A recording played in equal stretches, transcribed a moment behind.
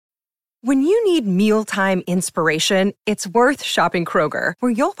When you need mealtime inspiration, it's worth shopping Kroger,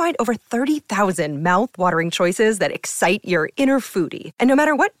 where you'll find over 30,000 mouth-watering choices that excite your inner foodie. And no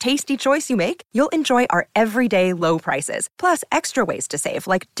matter what tasty choice you make, you'll enjoy our everyday low prices, plus extra ways to save,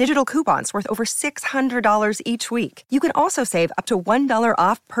 like digital coupons worth over $600 each week. You can also save up to $1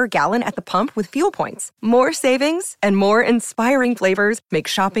 off per gallon at the pump with fuel points. More savings and more inspiring flavors make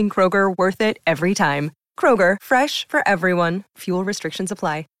shopping Kroger worth it every time. Kroger, fresh for everyone. Fuel restrictions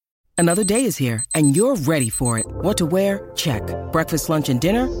apply. Another day is here, and you're ready for it. What to wear? Check. Breakfast, lunch, and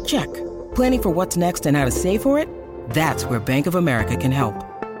dinner? Check. Planning for what's next and how to save for it? That's where Bank of America can help.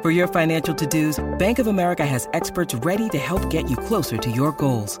 For your financial to-dos, Bank of America has experts ready to help get you closer to your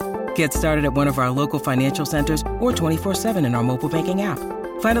goals. Get started at one of our local financial centers or 24/7 in our mobile banking app.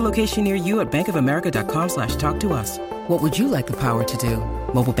 Find a location near you at bankofamerica.com/talktous. What would you like the power to do?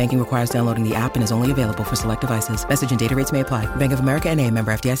 Mobile banking requires downloading the app and is only available for select devices. Message and data rates may apply. Bank of America N.A.,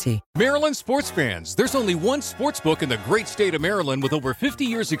 member FDIC. Maryland sports fans, there's only one sports book in the great state of Maryland with over 50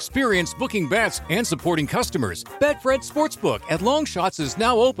 years experience booking bets and supporting customers. Betfred Sportsbook at Longshots is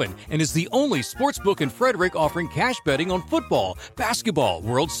now open and is the only sports book in Frederick offering cash betting on football, basketball,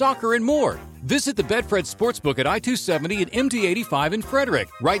 world soccer, and more. Visit the Betfred Sportsbook at I-270 and MD-85 in Frederick,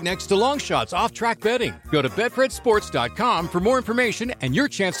 right next to Longshots off-track betting. Go to BetfredSports.com for more information and your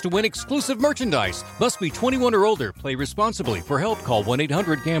chance to win exclusive merchandise. Must be 21 or older. Play responsibly. For help, call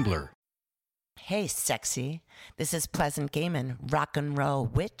 1-800-GAMBLER. Hey, sexy. This is Pleasant Gaiman, rock and roll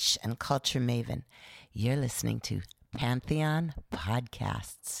witch and culture maven. You're listening to Pantheon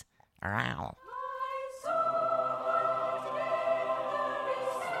Podcasts. Ow.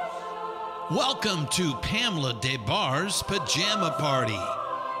 Welcome to Pamela Des Barres' Pajama Party,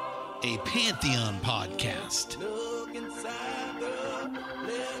 a Pantheon podcast.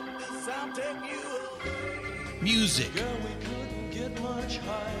 Music,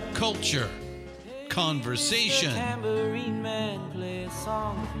 culture, conversation,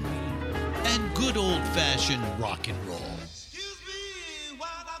 and good old-fashioned rock and roll.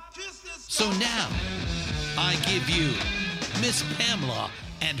 So now, I give you Miss Pamela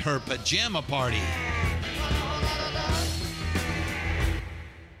and her Pajama Party.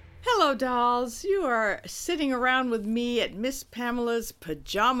 Hello, dolls. You are sitting around with me at Miss Pamela's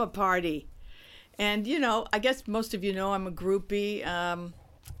Pajama Party. And, you know, I guess most of you know I'm a groupie.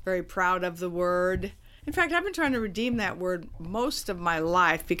 Very proud of the word. In fact, I've been trying to redeem that word most of my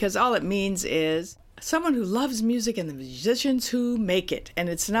life because all it means is someone who loves music and the musicians who make it. And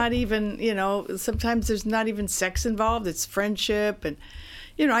it's not even, you know, sometimes there's not even sex involved. It's friendship. And,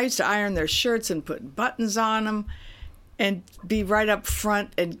 you know, I used to iron their shirts and put buttons on them and be right up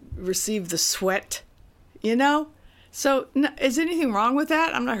front and receive the sweat, you know? So is anything wrong with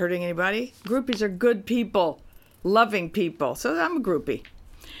that? I'm not hurting anybody. Groupies are good people, loving people. So I'm a groupie.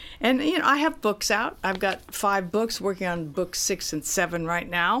 And, you know, I have books out. I've got 5 books, working on books 6 and 7 right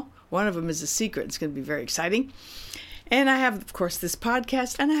now. One of them is a secret. It's going to be very exciting. And I have, of course, this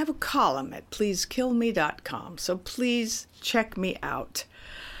podcast, and I have a column at pleasekillme.com. So please check me out.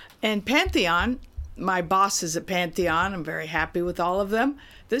 And Pantheon, my bosses at Pantheon, I'm very happy with all of them.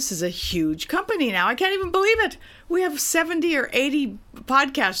 This is a huge company now. I can't even believe it. We have 70 or 80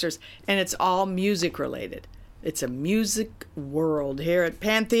 podcasters, and it's all music related. It's a music world here at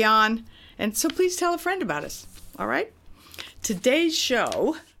Pantheon. And so please tell a friend about us. All right? Today's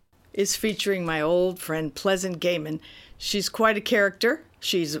show is featuring my old friend Pleasant Gaiman. She's quite a character.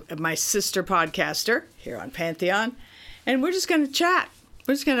 She's my sister podcaster here on Pantheon. And we're just going to chat.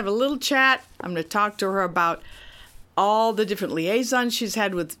 We're just going to have a little chat. I'm going to talk to her about all the different liaisons she's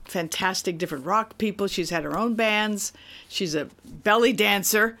had with fantastic different rock people. She's had her own bands. She's a belly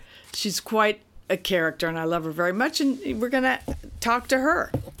dancer. She's quite a character, and I love her very much, and we're going to talk to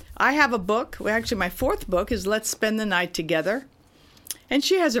her. I have a book. Well, actually, my 4th book is Let's Spend the Night Together, and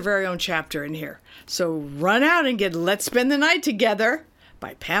she has her very own chapter in here. So run out and get Let's Spend the Night Together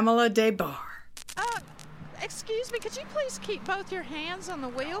by Pamela Des Barres. Excuse me, could you please keep both your hands on the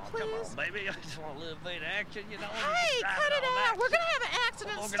wheel, please? Come on, baby. I just want a little bit of action, you know. Hey, cut it out. We're going to have an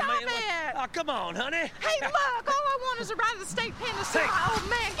accident. Stop it. Oh, come on, honey. Hey, look, all I want is a ride to the state pen to see my old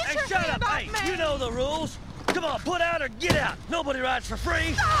man. Get your shut hand up. off me. You know the rules. Come on, put out or get out. Nobody rides for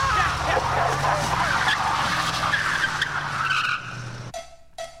free.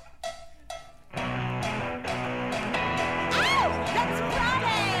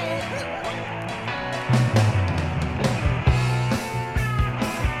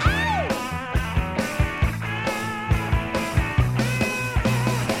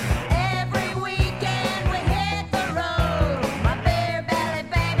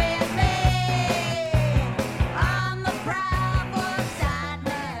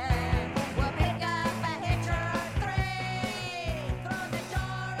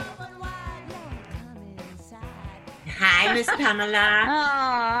 Miss Pamela.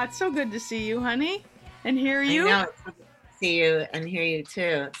 Ah, it's so good to see you, honey, and hear you. I know, it's good to see you and hear you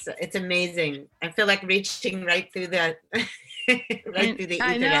too. It's amazing. I feel like reaching right through the through the ether.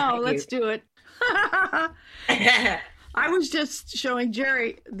 I know. Let's do it. I was just showing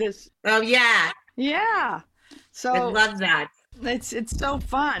Jerry this. Oh yeah. Yeah. So I love that. It's so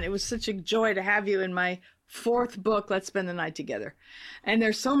fun. It was such a joy to have you in my 4th book, Let's Spend the Night Together. And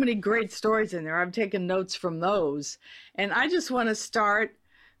there's so many great stories in there. I've taken notes from those. And I just want to start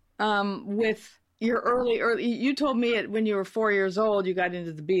with your early, you told me when you were 4 years old, you got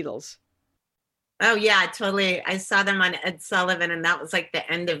into the Beatles. Oh yeah, totally. I saw them on Ed Sullivan, and that was like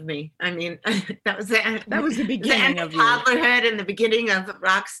the end of me. I mean, that was the end. That was the beginning the of toddlerhood and the beginning of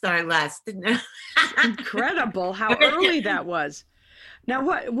rock star lust. Incredible how early that was. Now,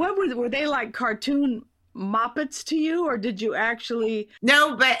 what were they like cartoon Muppets to you, or did you actually?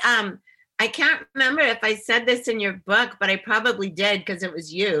 No, but I can't remember if I said this in your book, but I probably did because it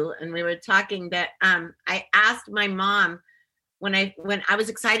was you, and we were talking that I asked my mom. When I was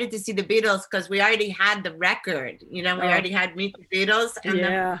excited to see the Beatles because we already had the record, we already had Meet the Beatles. And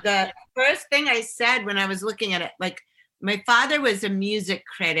the first thing I said when I was looking at it, like my father was a music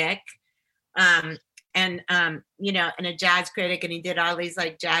critic, and a jazz critic, and he did all these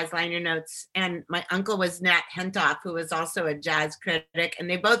like jazz liner notes. And my uncle was Nat Hentoff, who was also a jazz critic, and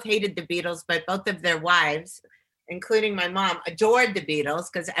they both hated the Beatles, but both of their wives, including my mom, adored the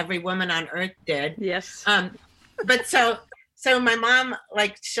Beatles because every woman on earth did. Yes. But so my mom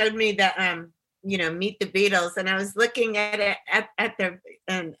like showed me the Meet the Beatles, and I was looking at it at their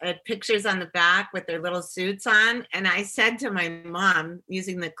at pictures on the back with their little suits on, and I said to my mom,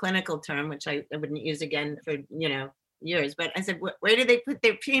 using the clinical term, which I wouldn't use again for years, but I said, where do they put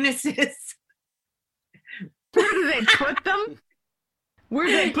their penises? Where do they put them? Where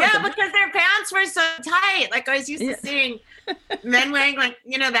do they put them? Because their pants were so tight. Like I was used to seeing men wearing like,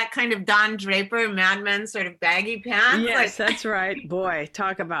 that kind of Don Draper, Mad Men sort of baggy pants. Yes, that's right. Boy,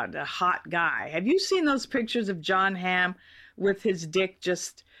 talk about a hot guy. Have you seen those pictures of John Hamm with his dick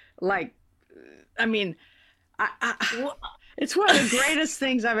just like, it's one of the greatest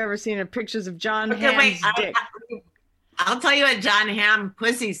things I've ever seen, pictures of John Hamm's dick. I'll tell you a John Hamm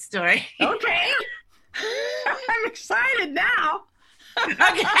pussy story. Okay. I'm excited now.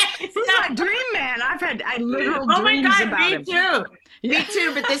 Okay, he's my dream man. I literal dreams about him. Oh my God, me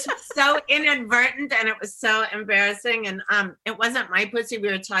too, but this was so inadvertent and it was so embarrassing. And it wasn't my pussy we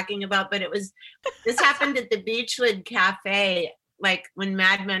were talking about, but this happened at the Beechwood Cafe, like when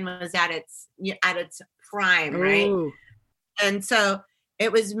Mad Men was at its prime, right? Ooh. And so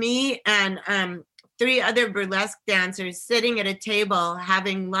it was me and 3 other burlesque dancers sitting at a table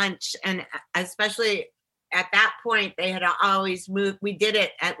having lunch, and especially at that point, they had always moved. We did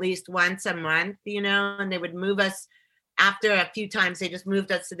it at least once a month, and they would move us after a few times. They just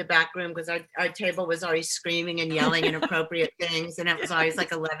moved us to the back room because our table was always screaming and yelling inappropriate things. And it was always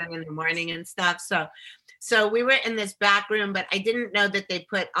like 11 in the morning and stuff. So we were in this back room, but I didn't know that they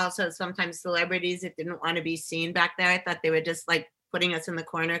put also sometimes celebrities that didn't want to be seen back there. I thought they were just like putting us in the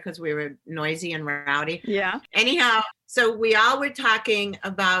corner because we were noisy and rowdy. Yeah. Anyhow, so we all were talking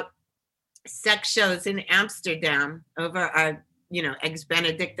about sex shows in Amsterdam over our, eggs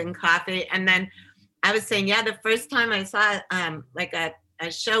Benedictine coffee. And then I was saying, the first time I saw like a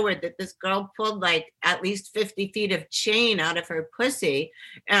show where that this girl pulled like at least 50 feet of chain out of her pussy.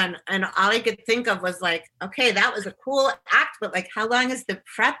 And all I could think of was like, okay, that was a cool act, but like, how long is the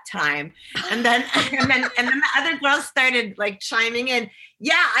prep time? And then the other girls started like chiming in.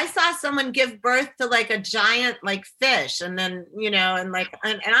 Yeah, I saw someone give birth to like a giant like fish, and then and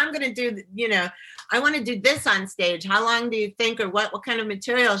I'm gonna do I want to do this on stage. How long do you think, or what kind of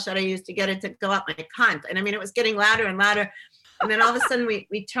material should I use to get it to go up my cunt? And it was getting louder and louder, and then all of a sudden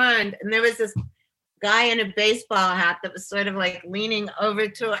we turned, and there was this guy in a baseball hat that was sort of like leaning over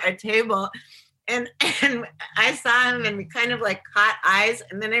to our table, and I saw him, and we kind of like caught eyes,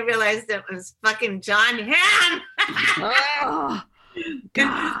 and then I realized it was fucking John Hamm. Oh.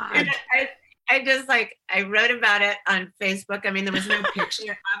 God. And I just like, I wrote about it on Facebook. There was no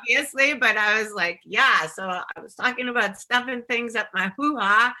picture, obviously, but I was like, so I was talking about stuffing things up my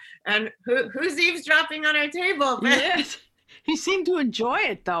hoo-ha, and who's eavesdropping on our table? Yes. He seemed to enjoy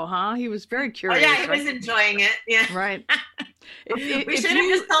it, though, huh? He was very curious. Oh, yeah, he was enjoying it. Yeah. Right. We should have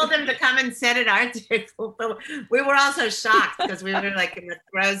just told him to come and sit at our table. But we were also shocked because we were like in the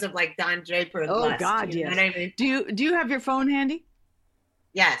throes of like Don Draper. Oh, lust, God, yes. Know what I mean? Do you have your phone handy?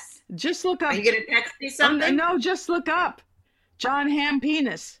 Yes. Just look up. Are you going to text me something? No, just look up John Hamm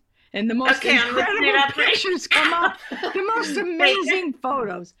penis. And the most incredible pictures come up. The most amazing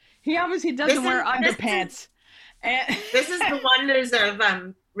photos. He obviously doesn't wear underpants. And this is the wonders of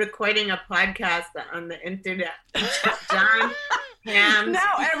recording a podcast on the internet. John, Pam.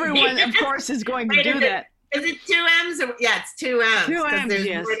 now everyone, of course, is going to do that. Is it 2 M's? Or, yeah, it's 2 M's. 2 M's,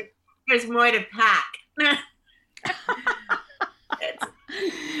 yes. There's more to pack.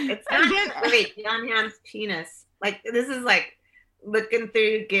 it's not great. John Hamm's penis. Like, this is like looking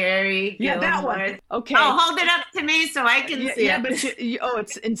through Gary. Yeah, Gilmore. that one. Okay. Oh, hold it up to me so I can see yeah, it. But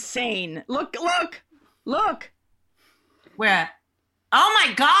it's insane. Look. Where? Oh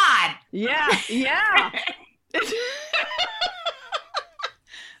my God. Yeah.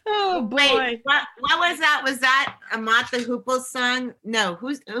 Oh boy. Wait, what was that? Was that a Mott the Hoople song? No, who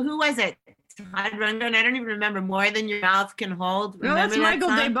was it? Todd Rundgren? I don't even remember. More Than Your Mouth Can Hold. No, that's Michael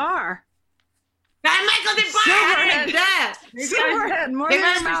DeBar. Michael DeBar. Silverhead. More Than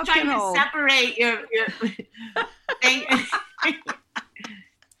Your Mouth Can Hold. Separate your thing.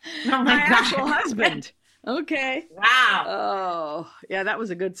 Oh my actual husband. Okay. Wow. Oh, yeah, that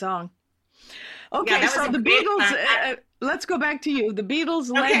was a good song. Okay, yeah, so the Beatles, let's go back to you. The Beatles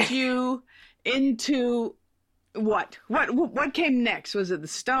led you into what? What came next? Was it the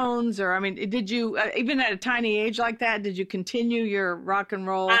Stones, or, I mean, did you, even at a tiny age like that, did you continue your rock and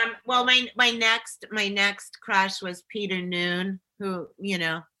roll? Well, my next crush was Peter Noone, who,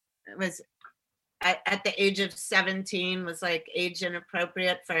 was at the age of 17, was like age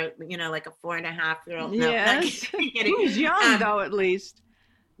inappropriate for, like a 4.5-year-old. Yes. He was young though, at least.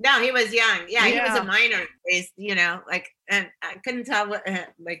 No, he was young. Yeah, he was a minor at least, and I couldn't tell what,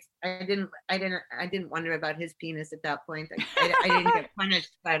 I didn't wonder about his penis at that point. I didn't get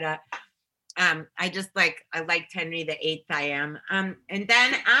punished, but I just I liked Henry VIII. I am. And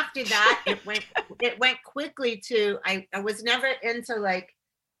then after that, it went quickly to, I was never into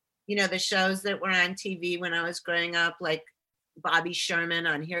the shows that were on TV when I was growing up, like Bobby Sherman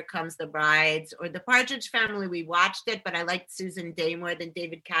on Here Comes the Brides, or The Partridge Family. We watched it, but I liked Susan Day more than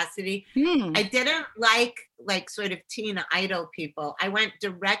David Cassidy. I didn't like sort of teen idol people. I went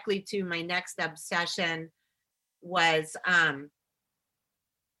directly to my next obsession was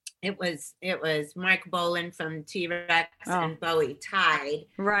it was Mark Bolan from T-Rex and Bowie Tide.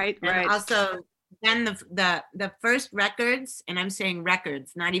 Right. Also then the first records, and I'm saying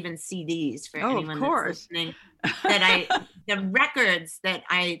records, not even CDs for anyone that's listening, the records that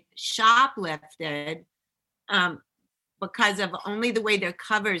I shoplifted because of only the way their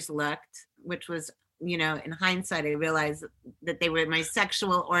covers looked, which was, in hindsight, I realized that they were my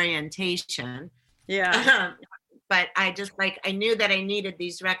sexual orientation. Yeah. But I just I knew that I needed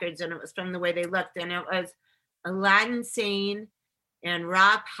these records, and it was from the way they looked. And it was Aladdin Sane and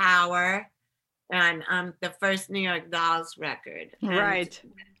Raw Power and the first New York Dolls record. And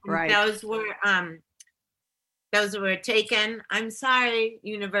right. Those were taken, I'm sorry,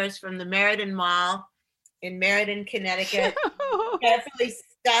 Universe, from the Meriden Mall in Meriden, Connecticut, carefully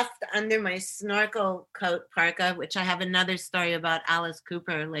stuffed under my snorkel coat parka, which I have another story about Alice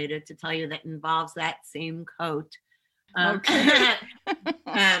Cooper later to tell you that involves that same coat. Okay.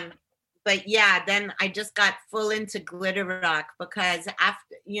 But yeah, then I just got full into glitter rock because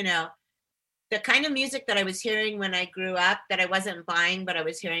after, the kind of music that I was hearing when I grew up that I wasn't buying, but I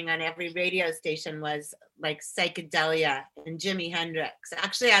was hearing on every radio station was like psychedelia and Jimi Hendrix.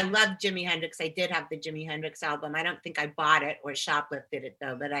 Actually, I loved Jimi Hendrix. I did have the Jimi Hendrix album. I don't think I bought it or shoplifted it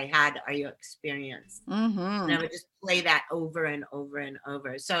though, but I had Are You Experienced? Mm-hmm. And I would just play that over and over and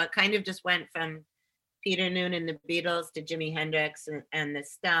over. So it kind of just went from Peter Noone and the Beatles to Jimi Hendrix and the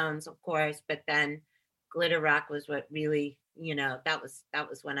Stones, of course, but then glitter rock was what really, that was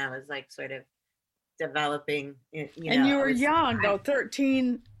when I was sort of developing, and you were young though,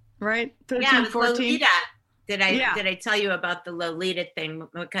 13, right? 13, yeah, it was 14. Lolita. Did I tell you about the Lolita thing?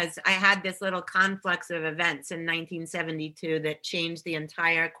 Because I had this little conflux of events in 1972 that changed the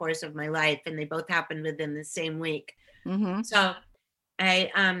entire course of my life, and they both happened within the same week. Mm-hmm. So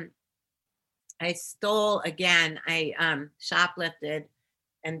I stole again. I shoplifted.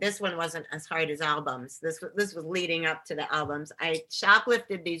 And this one wasn't as hard as albums. This was leading up to the albums. I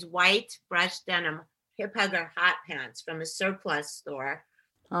shoplifted these white brushed denim hip hugger hot pants from a surplus store.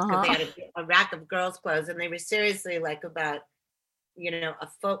 They had a rack of girls' clothes, and they were seriously about, a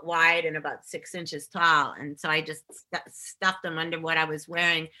foot wide and about 6 inches tall. And so I just stuffed them under what I was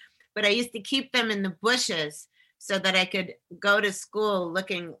wearing. But I used to keep them in the bushes so that I could go to school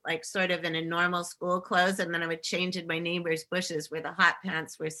looking sort of in a normal school clothes, and then I would change in my neighbor's bushes where the hot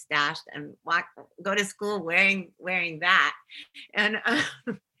pants were stashed and go to school wearing that. And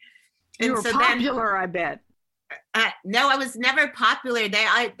you were popular, I bet. No, I was never popular. They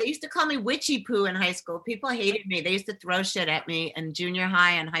used to call me Witchy Poo in high school. People hated me. They used to throw shit at me in junior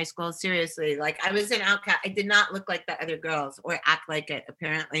high and high school. Seriously, like I was an outcast. I did not look like the other girls or act like it.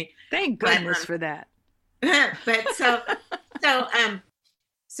 Apparently, Thank goodness for that. But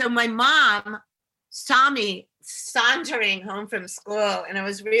so my mom saw me sauntering home from school, and I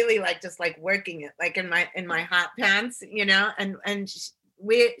was really like just like working it, like in my hot pants, you know, and.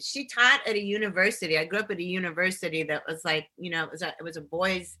 She taught at a university. I grew up at a university that was like, you know, it was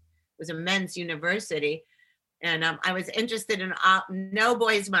a men's university. And I was interested in no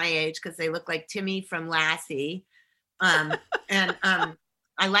boys my age because they look like Timmy from Lassie. I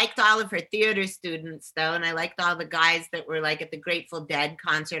liked all of her theater students though. And I liked all the guys that were like at the Grateful Dead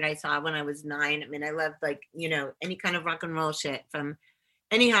concert I saw when I was 9. I mean, I loved like, you know, any kind of rock and roll shit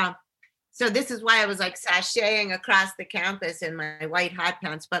anyhow. So this is why I was like sashaying across the campus in my white hot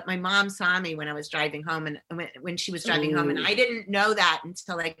pants. But my mom saw me when I was driving home and when she was driving home. And I didn't know that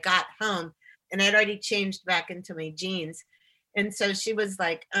until I got home and I'd already changed back into my jeans. And so she was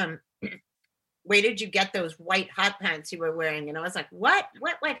like, where did you get those white hot pants you were wearing? And I was like, what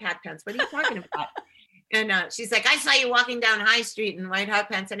white hot pants? What are you talking about? And she's like, I saw you walking down High Street in white hot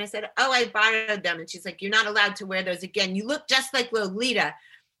pants. And I said, oh, I borrowed them. And she's like, you're not allowed to wear those again. You look just like Lolita.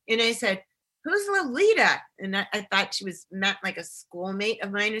 And I said, who's Lolita? And I thought she was meant like a schoolmate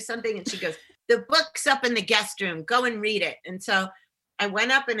of mine or something. And she goes, the book's up in the guest room. Go and read it. And so I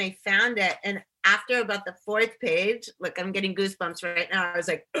went up and I found it. And after about the 4th page, look, I'm getting goosebumps right now. I was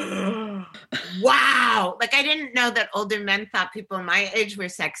like, wow. Like I didn't know that older men thought people my age were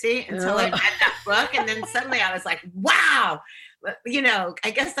sexy until I read that book. And then suddenly I was like, wow. You know,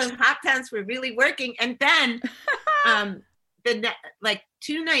 I guess those hot pants were really working. And then like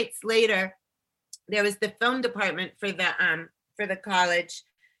 2 nights later, there was the film department for the college,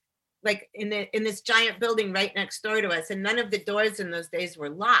 like in this giant building right next door to us, and none of the doors in those days were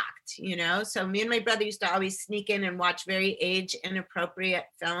locked, you know. So me and my brother used to always sneak in and watch very age inappropriate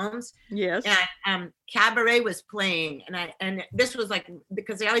films. Yes. And Cabaret was playing, and this was like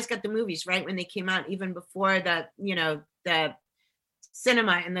because they always got the movies right when they came out, even before the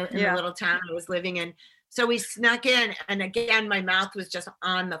cinema in the little town I was living in. So we snuck in, and again, my mouth was just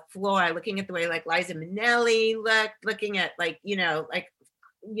on the floor, looking at the way like Liza Minnelli looked, looking at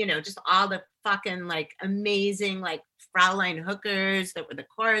just all the fucking like amazing like Fraulein hookers that were the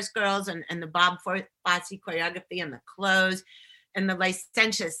chorus girls, and the Bob Fosse choreography and the clothes, and the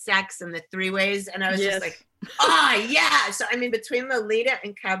licentious sex and the 3-ways, and I was just like, oh yeah. So I mean, between Lolita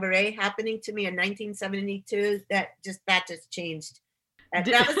and Cabaret happening to me in 1972, that just changed.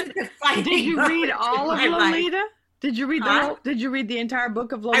 That was a defining. Did you read all of Lolita? Life. Did you read Did you read the entire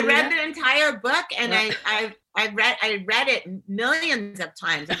book of Lolita? I read the entire book, and I read it millions of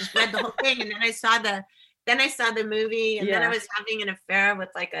times. I just read the whole thing, and then I saw the movie, and then I was having an affair with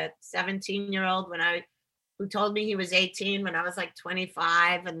like a 17-year-old who told me he was 18 when I was like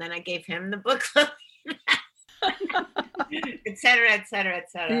 25, and then I gave him the book, et cetera, et cetera,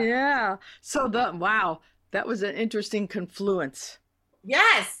 et cetera. Yeah. So that was an interesting confluence.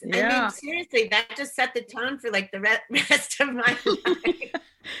 Yes. Yeah. I mean, seriously, that just set the tone for like the rest of my life.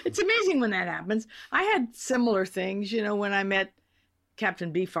 It's amazing when that happens. I had similar things, you know, when I met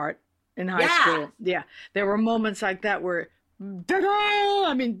Captain Beefheart in high school. Yeah. There were moments like that where, ta-da!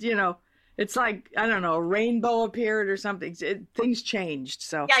 I mean, you know, it's like, I don't know, a rainbow appeared or something. Things changed.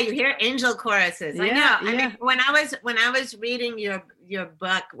 So yeah, you hear angel choruses. I know. I mean, when I was reading your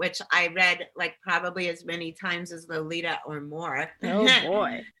book, which I read like probably as many times as Lolita or more. Oh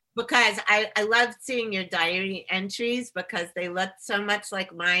boy. Because I loved seeing your diary entries because they looked so much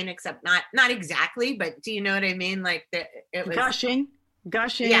like mine, except not exactly, but do you know what I mean? Like it was gushing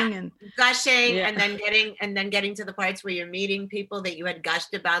and then getting to the parts where you're meeting people that you had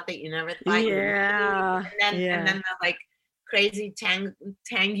gushed about that you never thought you would meet. And then the like crazy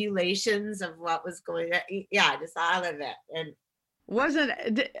tangulations of what was going on. Yeah, just all of it. And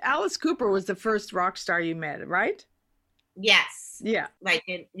Alice Cooper was the first rock star you met, right? Yes. Yeah.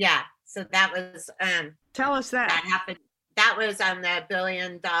 So that was tell us that. That happened. That was on the $1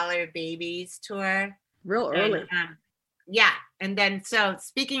 Billion Babies tour. Real early. Yeah. And then, so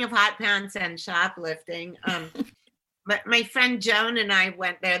speaking of hot pants and shoplifting, but my friend Joan and I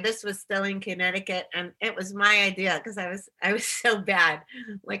went there. This was still in Connecticut, and it was my idea because I was so bad.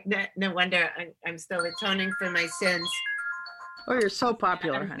 Like, no wonder I'm still atoning for my sins. Oh, you're so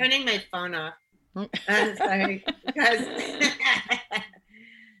popular. I'm turning my phone off. Sorry, because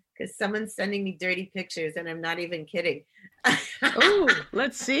someone's sending me dirty pictures, and I'm not even kidding. Oh,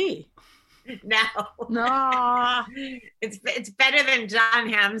 let's see. No. No. It's better than John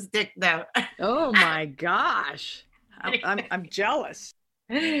Hamm's dick, though. Oh my gosh. I'm jealous.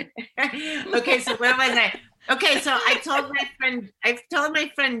 Okay, so where was I? Okay, so I told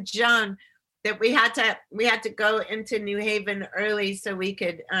my friend Joan that we had to go into New Haven early so we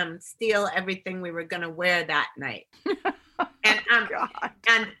could steal everything we were going to wear that night.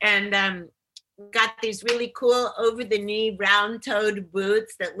 And got these really cool over the knee round-toed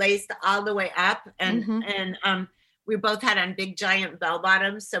boots that laced all the way up, and we both had on big giant bell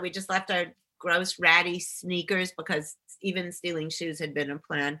bottoms, so we just left our gross ratty sneakers because even stealing shoes had been a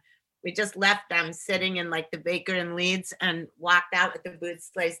plan. We just left them sitting in like the Baker and Leeds and walked out with the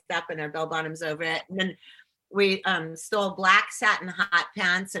boots laced up and our bell bottoms over it. And then we stole black satin hot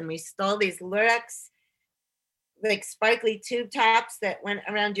pants, and we stole these Lurex like sparkly tube tops that went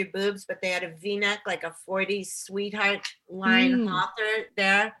around your boobs, but they had a V-neck, like a 40s sweetheart line halter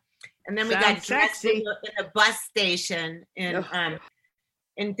there. And then we got dressed in a bus station in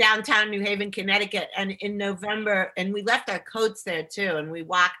downtown New Haven, Connecticut. And in November, and we left our coats there too. And we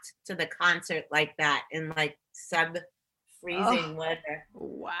walked to the concert like that in like sub-freezing weather.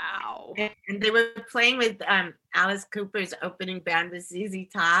 Wow. And they were playing with Alice Cooper's opening band with ZZ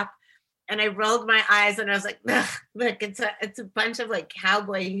Top. And I rolled my eyes and I was like, look, it's a bunch of like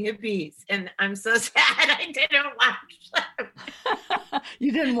cowboy hippies. And I'm so sad I didn't watch them.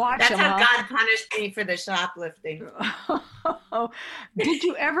 You didn't watch That's them, how God punished me for the shoplifting. Did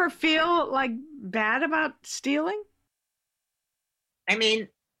you ever feel like bad about stealing? I mean,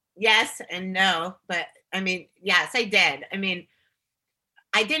 yes and no, but I mean, yes, I did. I mean,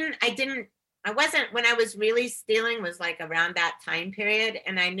 I wasn't, when I was really stealing was like around that time period.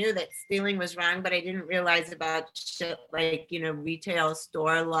 And I knew that stealing was wrong, but I didn't realize about shit like, retail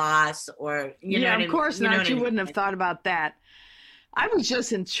store loss or, of course not. You wouldn't have thought about that. I was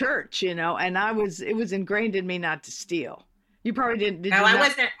just in church, and it was ingrained in me not to steal. You probably didn't. No, I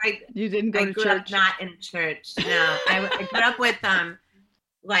wasn't. You didn't go to church? I grew up not in church. No, I grew up with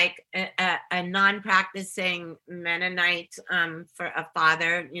like a non-practicing Mennonite for a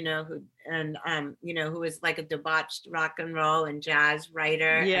father, who was like a debauched rock and roll and jazz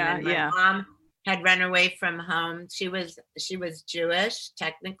writer. Yeah, and then my mom had run away from home. She was Jewish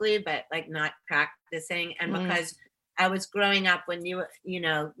technically, but like not practicing. And because I was growing up when you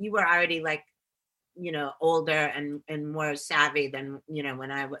were already like, older and more savvy than,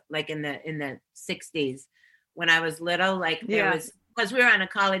 when I was like in the 60s, when I was little, like there was, because we were on a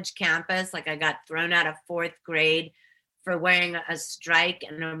college campus, like I got thrown out of 4th grade for wearing a strike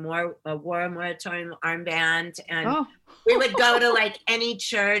and a war moratorium armband. And we would go to like any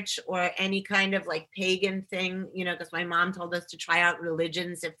church or any kind of like pagan thing, because my mom told us to try out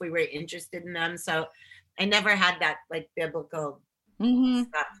religions if we were interested in them. So I never had that like biblical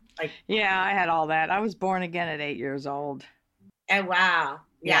stuff. Like, yeah, I had all that. I was born again at 8 years old. Oh, wow.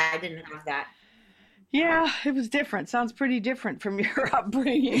 Yeah, I didn't have that. Yeah, it was different. Sounds pretty different from your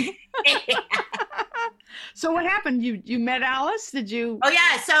upbringing. So what happened? You met Alice? Did you? Oh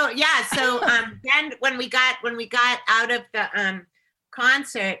yeah. So then when we got out of the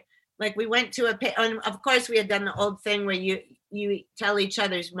concert, like we went to and of course we had done the old thing where you tell each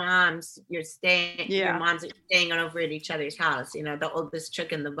other's moms your moms are staying over at each other's house. The oldest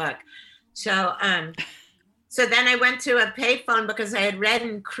trick in the book. So so then I went to a payphone because I had read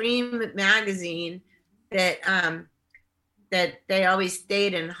in Cream magazine that they always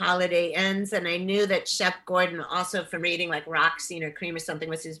stayed in Holiday Inns, and I knew that Shep Gordon, also from reading like Rock Scene or Cream or something,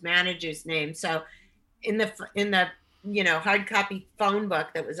 was his manager's name. So in the hard copy phone book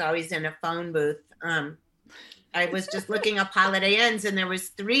that was always in a phone booth, I was just looking up Holiday Inns, and there was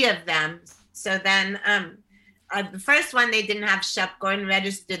 3 of them. So then the first one, they didn't have Shep Gordon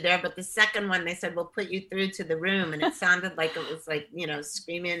registered there, but the second one, they said, we'll put you through to the room. And it sounded like it was like,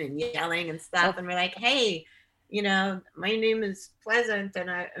 screaming and yelling and stuff. And we're like, hey, my name is Pleasant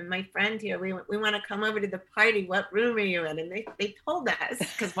and my friend here, we want to come over to the party. What room are you in? And they told us,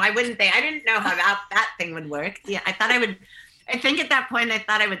 because why wouldn't they? I didn't know how that thing would work. Yeah, I think at that point I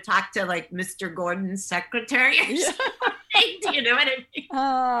thought I would talk to like Mr. Gordon's secretary or something. Do you know what I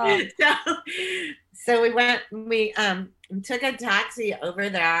mean? So we took a taxi over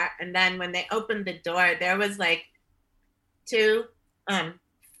there, and then when they opened the door, there was like 2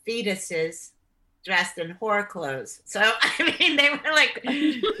 fetuses dressed in whore clothes. So I mean, they were like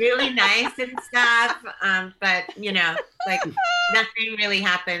really nice and stuff, but like nothing really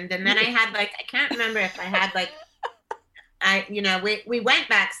happened. And then I had like, I can't remember if I had like, we went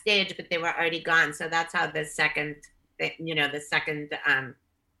backstage, but they were already gone. So that's how the second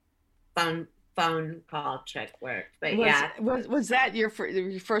phone phone call trick worked. But was that your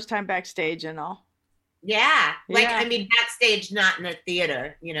first time backstage and all? Yeah. Like, Yeah. I mean, backstage, not in a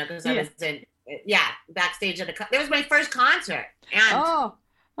theater, you know, because I was in, backstage at that was my first concert. And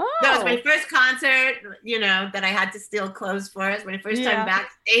that was my first concert, you know, that I had to steal clothes for. It was my first time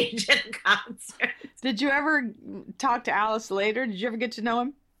backstage at a concert. Did you ever talk to Alice later? Did you ever get to know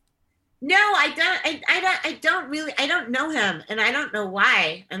him? No, I don't know him, and I don't know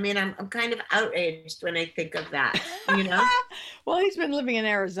why. I mean, I'm kind of outraged when I think of that, you know? Well, he's been living in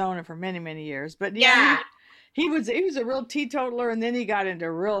Arizona for many, many years, but he was a real teetotaler, and then he got into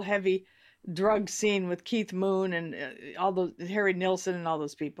a real heavy drug scene with Keith Moon and all those, Harry Nilsson and all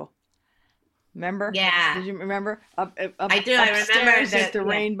those people. Remember? Yeah. Did you remember? I do. I remember that, at the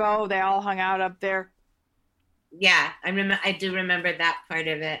Rainbow. They all hung out up there. Yeah, I do remember that part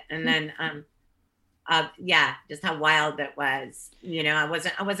of it, and then just how wild it was. You know, I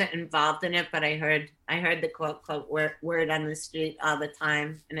wasn't involved in it, but I heard the quote word on the street all the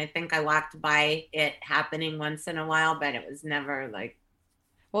time, and I think I walked by it happening once in a while, but it was never like.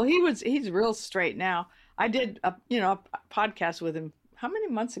 Well, he's real straight now. I did a podcast with him. How many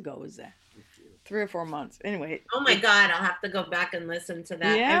months ago was that? 3 or 4 months. Anyway. Oh my God, I'll have to go back and listen to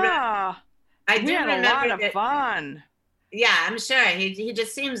that. Yeah. We had a lot of fun. Yeah, I'm sure. He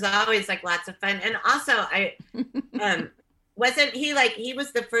just seems always like lots of fun. And also, wasn't he like, he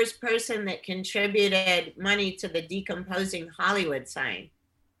was the first person that contributed money to the decomposing Hollywood sign.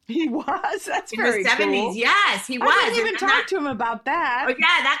 He was? That's in very the 70s. cool. Yes, he was. I didn't even talk to him about that. Oh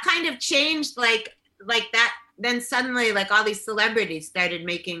yeah, that kind of changed like that. Then suddenly, like, all these celebrities started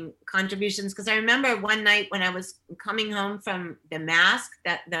making contributions. Because I remember one night when I was coming home from the Mask,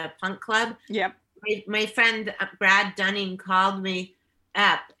 the punk club. Yep. My friend Brad Dunning called me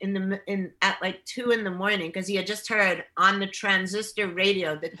up at like 2 a.m. because he had just heard on the transistor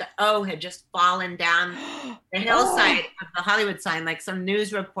radio that the O had just fallen down the hillside of the Hollywood sign. Like some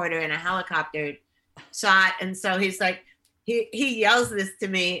news reporter in a helicopter saw it, and so he's like, he yells this to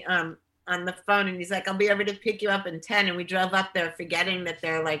me on the phone, and he's like, I'll be able to pick you up in 10. And we drove up there forgetting that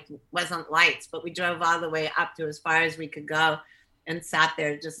there like wasn't lights, but we drove all the way up to as far as we could go and sat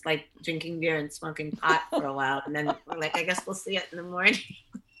there just like drinking beer and smoking pot for a while. And then we're like, I guess we'll see it in the morning.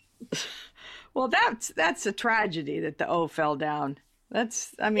 Well, that's a tragedy that the O fell down. Yeah,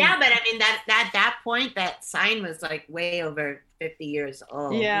 but I mean that point, that sign was like way over 50 years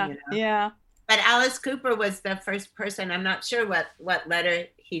old. Yeah. You know? Yeah. But Alice Cooper was the first person. I'm not sure what letter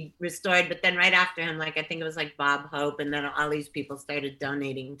he restored, but then right after him, like I think it was like Bob Hope, and then all these people started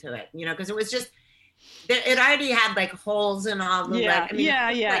donating to it. You know, because it was just it already had like holes in all the.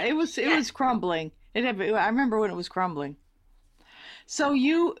 It was crumbling. I remember when it was crumbling. So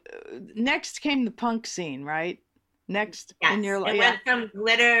you next came the punk scene, right? Next in your life. It went from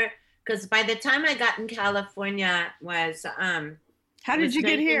glitter, because by the time I got in California was How did you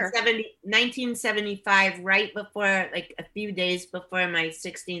get here? 1975, right before, like a few days before my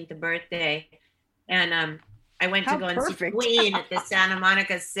 16th birthday. And I went to go and see Queen at the Santa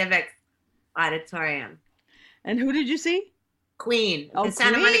Monica Civic Auditorium. And who did you see? Queen. The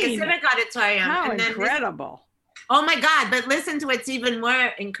Santa Monica Civic Auditorium. How incredible. Oh my God. But listen to what's even more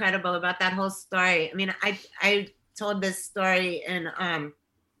incredible about that whole story. I mean, I told this story in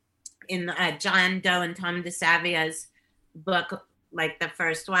John Doe and Tom DeSavia's book, like the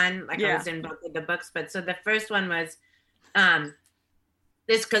first one, I was in both of the books, but so the first one was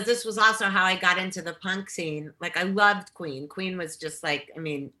this was also how I got into the punk scene. Like I loved Queen. Queen was just like, I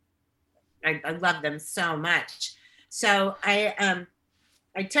mean, I loved them so much. So I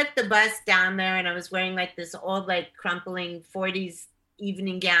took the bus down there, and I was wearing like this old, like crumpling 40s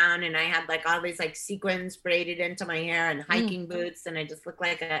evening gown, and I had like all these like sequins braided into my hair and hiking boots, and I just looked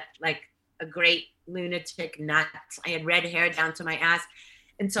like a great lunatic nut. I had red hair down to my ass.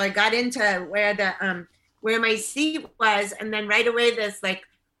 And so I got into where my seat was, and then right away this like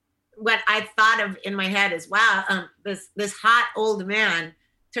what I thought of in my head is, wow, this hot old man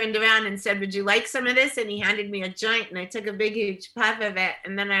turned around and said, would you like some of this? And he handed me a joint, and I took a big huge puff of it,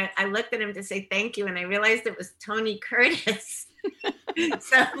 and then I looked at him to say thank you, and I realized it was Tony Curtis.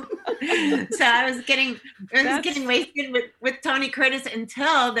 so I was getting wasted with Tony Curtis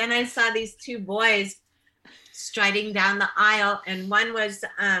until then I saw these two boys striding down the aisle, and one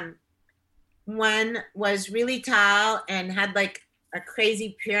was really tall and had like a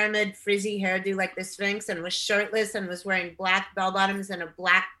crazy pyramid frizzy hairdo like the Sphinx, and was shirtless and was wearing black bell bottoms and a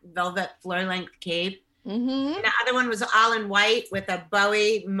black velvet floor-length cape. Mm-hmm. And the other one was all in white with a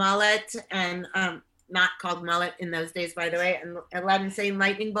Bowie mullet, and not called mullet in those days, by the way, and 11 same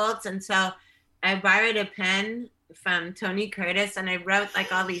lightning bolts. And so I borrowed a pen from Tony Curtis, and I wrote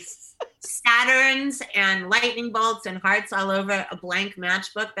like all these Saturns and lightning bolts and hearts all over a blank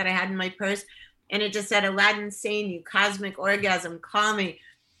matchbook that I had in my purse. And it just said, Aladdin Sane, you cosmic orgasm, call me.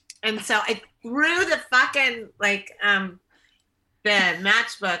 And so I threw the fucking, the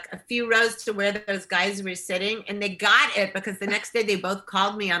matchbook a few rows to where those guys were sitting, and they got it because the next day they both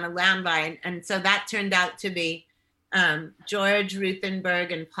called me on a landline. And so that turned out to be George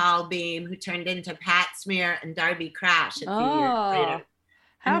Ruthenberg and Paul Beam, who turned into Pat Smear and Darby Crash a few years later.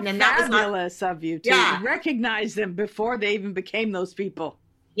 How fabulous of you to recognize them before they even became those people.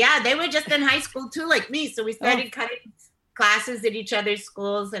 Yeah, they were just in high school too, like me. So we started cutting classes at each other's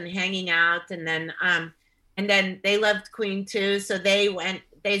schools and hanging out, and then they loved Queen too. So they went.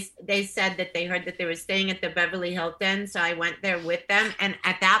 They said that they heard that they were staying at the Beverly Hilton, so I went there with them. And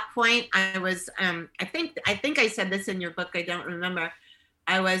at that point, I was I think I said this in your book. I don't remember.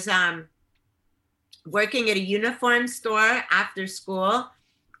 I was working at a uniform store after school.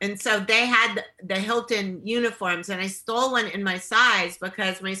 And so they had the Hilton uniforms, and I stole one in my size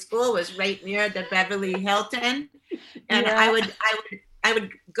because my school was right near the Beverly Hilton. And I would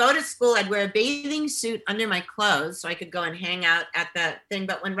go to school. I'd wear a bathing suit under my clothes so I could go and hang out at the thing.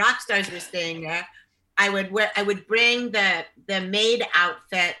 But when rock stars were staying there, I would bring the maid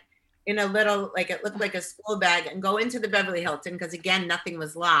outfit in a little, like it looked like a school bag, and go into the Beverly Hilton because again, nothing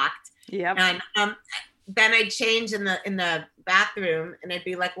was locked. Yep. And then I'd change in the bathroom, and I'd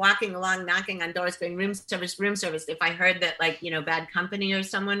be like walking along, knocking on doors, going room service. If I heard that Bad Company or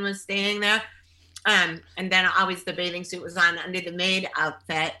someone was staying there. And then always the bathing suit was on under the maid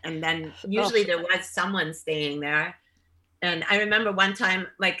outfit. And then usually there was someone staying there. And I remember one time,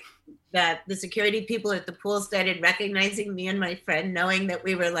 like the security people at the pool started recognizing me and my friend, knowing that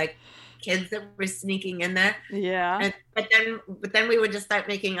we were like kids that were sneaking in there. Yeah. But then we would just start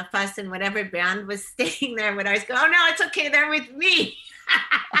making a fuss, and whatever band was staying there would always go, "Oh no, it's okay, they're with me."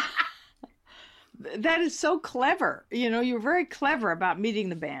 That is so clever. You're very clever about meeting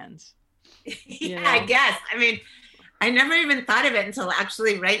the bands. I guess. I mean, I never even thought of it until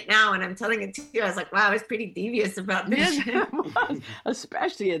actually right now, when I'm telling it to you. I was like, wow, I was pretty devious about this. Yes,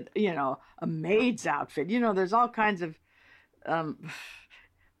 especially a maid's outfit. There's all kinds of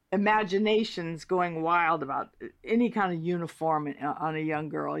imaginations going wild about any kind of uniform on a young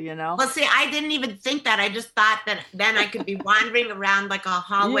girl, Well, see, I didn't even think that. I just thought that then I could be wandering around like a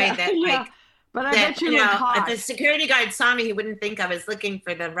hallway But I bet you look hot. If the security guard saw me, he wouldn't think I was looking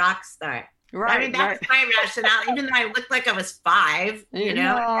for the rock star. Right. I mean, that's my rationale. Even though I looked like I was 5,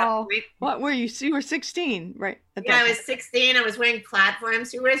 What were you? You were 16, right? I was 16. I was wearing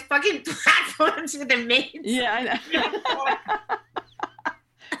platforms. Who wears fucking platforms with the maids? Yeah, I know.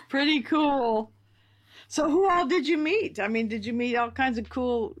 Pretty cool. So who all did you meet? I mean, did you meet all kinds of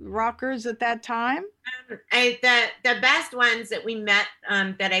cool rockers at that time? The best ones that we met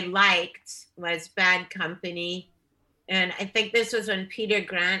that I liked was Bad Company. And I think this was when Peter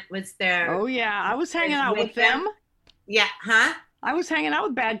Grant was there. Oh, yeah. I was hanging out with them. Yeah. Huh? I was hanging out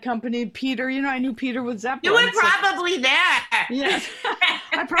with Bad Company. Peter, I knew Peter was Zeppelin. You were probably there. Yes,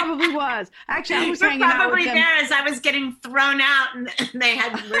 I probably was. Actually, I was hanging out with them. Probably there as I was getting thrown out, and they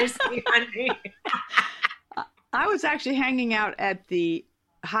had mercy on me. I was actually hanging out at the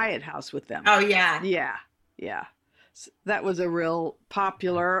Hyatt House with them. Oh, yeah. Yeah. So that was a real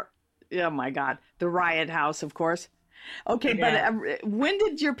popular, oh my God, the Riot House, of course. Okay, but when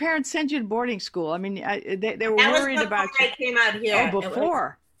did your parents send you to boarding school? I mean, they were worried about you. I came out here. Oh,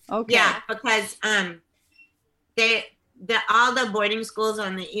 before. Okay. Yeah, because all the boarding schools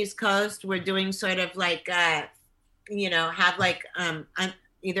on the East Coast were doing sort of like, have like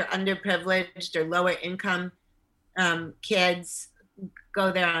either underprivileged or lower income kids go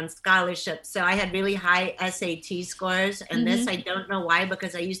there on scholarship. So I had really high SAT scores, and this I don't know why,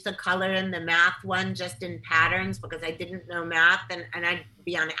 because I used to color in the math one just in patterns because I didn't know math, and I'd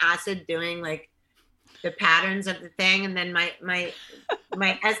be on acid doing like the patterns of the thing, and then my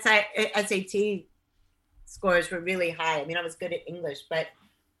SAT scores were really high. I mean, I was good at English, but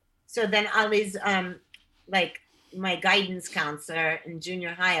so then all these like my guidance counselor in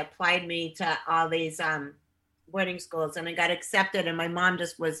junior high applied me to all these boarding schools, and I got accepted, and my mom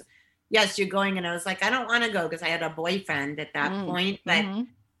just was, yes, you're going. And I was like, I don't want to go because I had a boyfriend at that point. But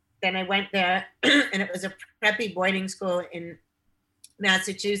then I went there, and it was a preppy boarding school in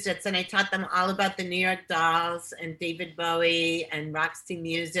Massachusetts, and I taught them all about the New York Dolls and David Bowie and Roxy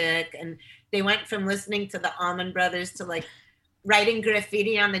Music. And they went from listening to the Allman Brothers to like writing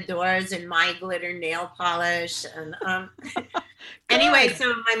graffiti on the doors and my glitter nail polish. And anyway,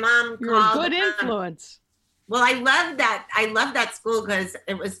 so my mom You're called. a good influence. Well, I love that school because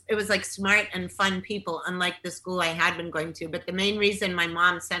it was like smart and fun people, unlike the school I had been going to. But the main reason my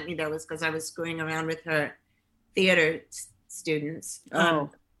mom sent me there was because I was screwing around with her theater students.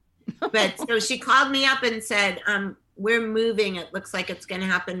 But so she called me up and said, we're moving. It looks like it's going to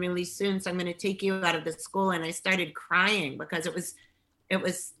happen really soon. So I'm going to take you out of the school. And I started crying because it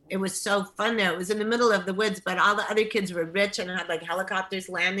was so fun there. It was in the middle of the woods, but all the other kids were rich and had like helicopters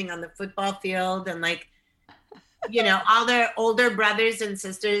landing on the football field, and like, you know, all their older brothers and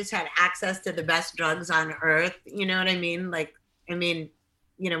sisters had access to the best drugs on earth. You know what I mean? Like, I mean,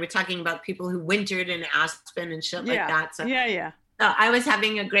 you know, we're talking about people who wintered in Aspen and shit like that. So, so I was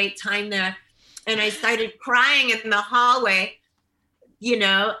having a great time there, and I started crying in the hallway, you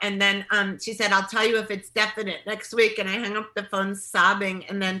know, and then she said, I'll tell you if it's definite next week. And I hung up the phone sobbing.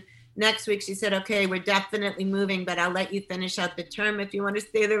 And then next week she said, okay, we're definitely moving, but I'll let you finish out the term if you want to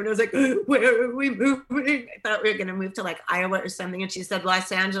stay there. And I was like, where are we moving? I thought we were going to move to like Iowa or something. And she said,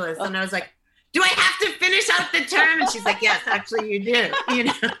 Los Angeles. And I was like, do I have to finish out the term? And she's like, yes, actually you do, you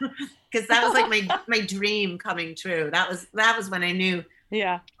know, because that was like my dream coming true. That was when I knew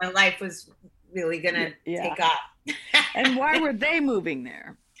my life was really going to take off. And why were they moving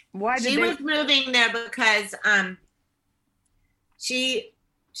there? Why did she was moving there because she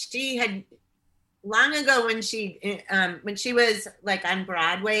had long ago when she was like on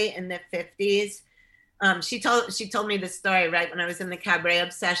Broadway in the 50s. She told me the story right when I was in the Cabaret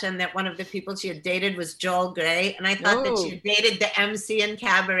Obsession that one of the people she had dated was Joel Grey, and I thought that she had dated the MC in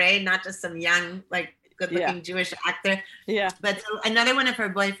Cabaret, not just some young like good-looking Jewish actor. Yeah. But another one of her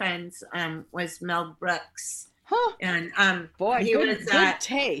boyfriends was Mel Brooks. Huh. And boy, he good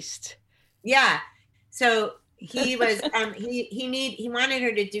taste. Yeah. So he was he wanted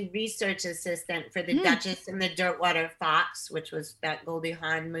her to do research assistant for the Duchess and the Dirtwater Fox, which was that Goldie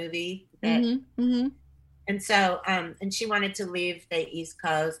Hawn movie. And so and she wanted to leave the East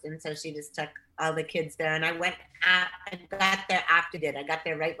Coast, and so she just took all the kids there. And I went and got there after it. I got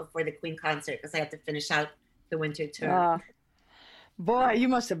there right before the Queen concert because I had to finish out the winter tour. Boy, you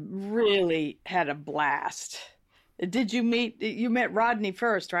must have really had a blast. Did you met Rodney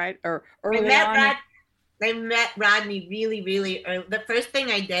first, right? Or early on? I met Rodney really, really early. The first thing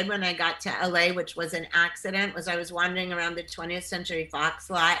I did when I got to LA, which was an accident, was I was wandering around the 20th Century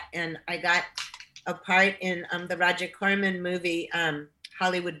Fox lot, and I got a part in the Roger Corman movie,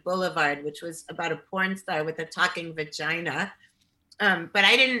 Hollywood Boulevard, which was about a porn star with a talking vagina. But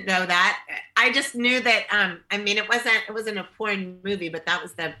I didn't know that. I just knew that, I mean, it wasn't a porn movie, but that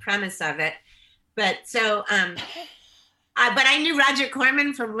was the premise of it. But so, but I knew Roger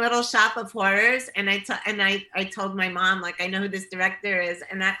Corman from Little Shop of Horrors, and I told my mom, like, I know who this director is,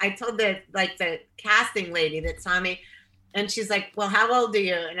 and I told the casting lady that saw me, and she's like, well, how old are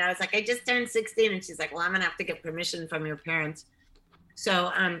you? And I was like, I just turned 16, and she's like, well, I'm gonna have to get permission from your parents.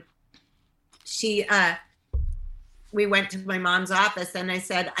 So we went to my mom's office, and I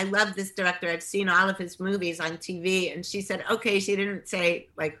said, I love this director. I've seen all of his movies on TV. And she said, okay. She didn't say,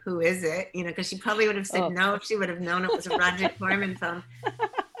 like, who is it? You know, because she probably would have said no if she would have known it was a Roger Corman film.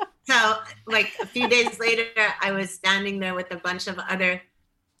 So, like, a few days later, I was standing there with a bunch of other,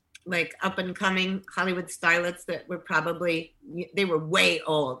 like, up-and-coming Hollywood starlets that were probably, they were way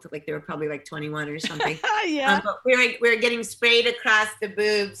old. Like, they were probably, like, 21 or something. But we were getting sprayed across the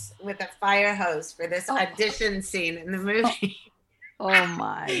boobs with a fire hose for this audition scene in the movie. Oh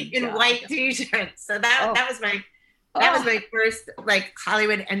my in God. White t-shirts. So that was my first, like,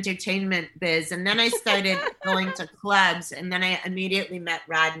 Hollywood entertainment biz. And then I started going to clubs, and then I immediately met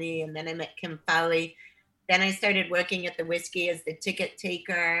Rodney, and then I met Kim Fowley. Then I started working at the Whiskey as the ticket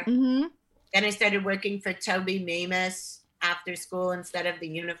taker. Then I started working for Toby Mamis after school instead of the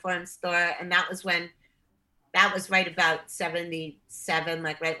uniform store. And that was right about 77,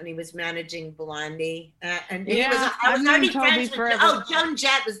 like right when he was managing Blondie. And he was, I was already friends with, Joan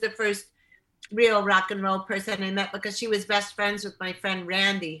Jett was the first real rock and roll person I met because she was best friends with my friend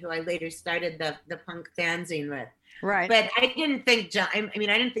Randy, who I later started the punk fanzine with. Right. But I didn't think I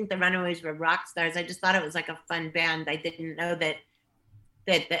didn't think the Runaways were rock stars. I just thought it was like a fun band. I didn't know that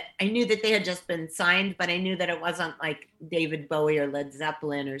I knew that they had just been signed, but I knew that it wasn't like David Bowie or Led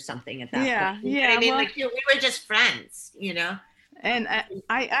Zeppelin or something at that point. Yeah. I mean, like, we were just friends, you know? And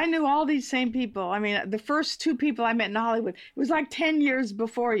I knew all these same people. I mean, the first two people I met in Hollywood, it was like 10 years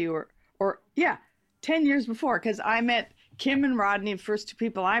before you or 10 years before, because I met Kim and Rodney, the first two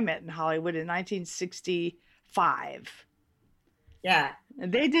people I met in Hollywood in 1965. Yeah.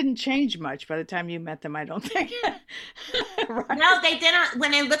 And they didn't change much by the time you met them, I don't think. Right. No, they didn't.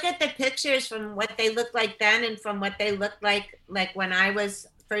 When I look at the pictures from what they looked like then and from what they looked like when I was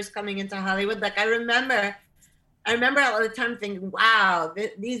first coming into Hollywood, like I remember I remember all the time thinking, wow,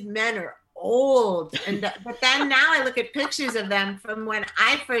 these men are old. But then now I look at pictures of them from when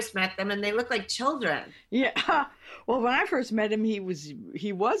I first met them, and they look like children. Yeah. Well, when I first met him, he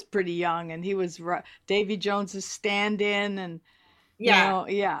was pretty young, and he was Davy Jones's stand-in, and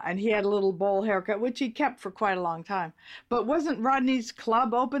and he had a little bowl haircut, which he kept for quite a long time. But wasn't Rodney's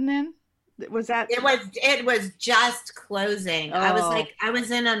club open then? Was that? It was just closing. Oh. I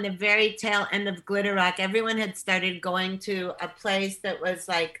was in on the very tail end of Glitter Rock. Everyone had started going to a place that was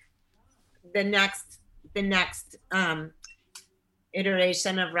like the next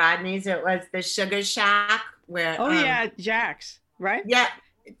iteration of Rodney's. It was the Sugar Shack where Jack's, right? Yeah.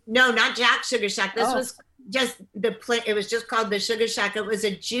 No, not Jack's Sugar Shack. This was just the place. It was just called the Sugar Shack. It was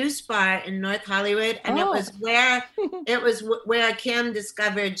a juice bar in North Hollywood, and it was where Kim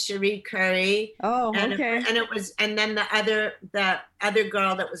discovered Cherie Curry. Oh, okay. And then the other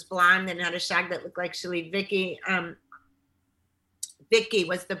girl that was blonde and had a shag that looked like Cherie, Vicky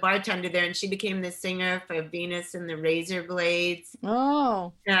was the bartender there, and she became the singer for Venus and the Razor Blades.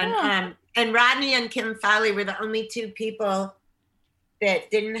 Oh. And Rodney and Kim Fowley were the only two people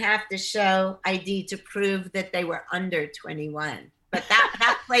that didn't have to show ID to prove that they were under 21. But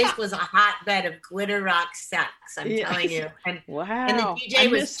that place was a hotbed of glitter rock sex, I'm telling you. And, wow. And the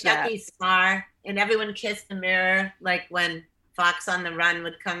DJ was Chucky Sparr, and everyone kissed the mirror, like when Fox on the Run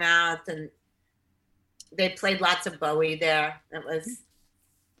would come out, and they played lots of Bowie there. It was.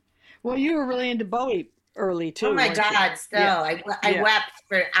 Well, you were really into Bowie early too. Oh my God! Still, yeah. I wept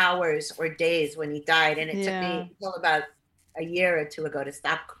for hours or days when he died, and it took me until about a year or two ago to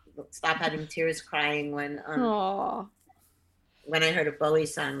stop having tears crying when I heard a Bowie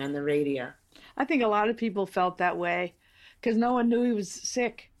song on the radio. I think a lot of people felt that way because no one knew he was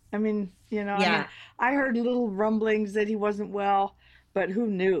sick. I mean, I heard little rumblings that he wasn't well, but who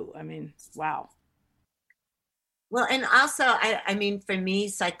knew? I mean, wow. Well, and also, I mean, for me,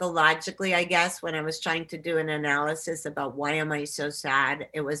 psychologically, I guess, when I was trying to do an analysis about why am I so sad,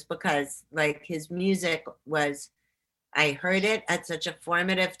 it was because, like, his music was, I heard it at such a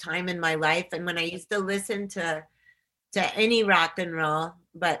formative time in my life. And when I used to listen to any rock and roll,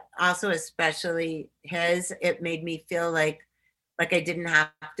 but also especially his, it made me feel like I didn't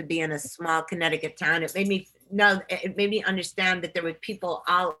have to be in a small Connecticut town. It made me understand that there were people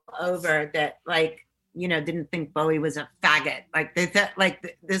all over that, like, didn't think Bowie was a faggot. Like they thought,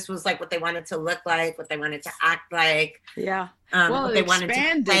 like this was like what they wanted to look like, what they wanted to act like. Yeah. What they wanted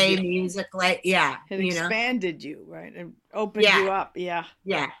to play music like. Yeah. It expanded you, right? And opened you up. Yeah.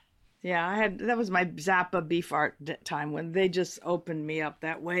 Yeah. Yeah. That was my Zappa beef art time when they just opened me up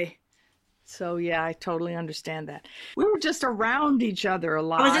that way. So yeah, I totally understand that. We were just around each other a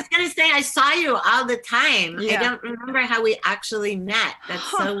lot. I was just going to say, I saw you all the time. Yeah. I don't remember how we actually met.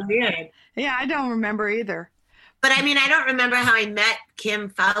 That's so weird. Yeah, I don't remember either. But I mean, I don't remember how I met Kim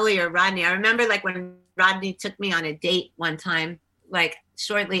Fowley or Rodney. I remember like when Rodney took me on a date one time, like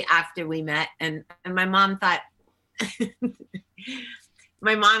shortly after we met. And my mom thought,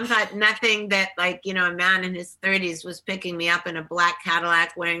 nothing that like, a man in his 30s was picking me up in a black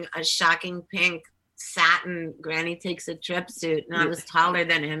Cadillac wearing a shocking pink satin Granny Takes a Trip suit. And I was taller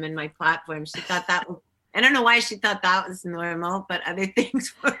than him in my platform. She thought that was, I don't know why she thought that was normal, but other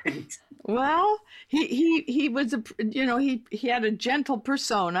things weren't. Well, he was he had a gentle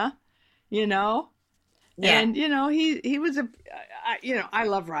persona, Yeah. And he was I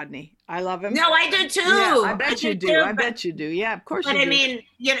love Rodney. I love him. No, I do too. Yeah, I bet you do. I bet you do. Yeah, of course you do. But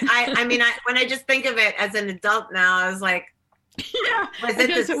I mean, when I just think of it as an adult now, I was like, yeah, was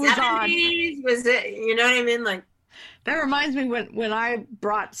it the 70s? Was it, you know what I mean? Like that reminds me when I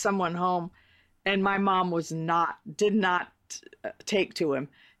brought someone home and my mom did not take to him.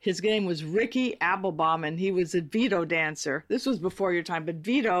 His name was Ricky Applebaum, and he was a Vito dancer. This was before your time, but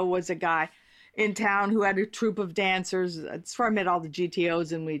Vito was a guy in town who had a troupe of dancers. That's where I met all the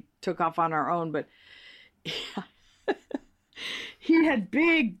GTOs, and we took off on our own. But he had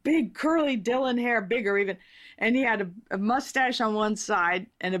big curly Dylan hair, bigger even, and he had a mustache on one side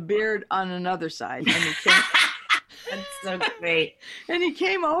and a beard on another side. And he came, that's so great. And he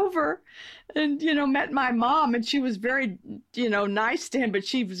came over and, met my mom, and she was very, nice to him, but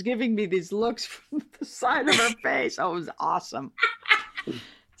she was giving me these looks from the side of her face. Oh, it was awesome.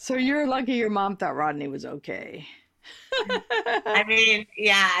 So you're lucky your mom thought Rodney was okay. I mean,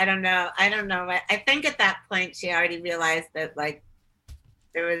 yeah, I don't know. I think at that point she already realized that, like,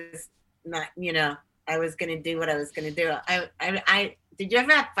 there was not, I was going to do what I was going to do. I did you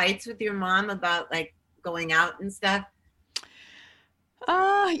ever have fights with your mom about, like, going out and stuff?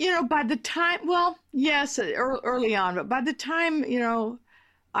 By the time, well, yes, early on, but by the time,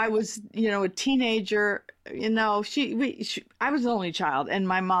 I was, a teenager, I was the only child, and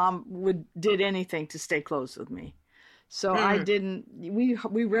my mom did anything to stay close with me. So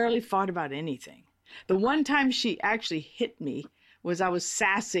we rarely fought about anything. The one time she actually hit me was I was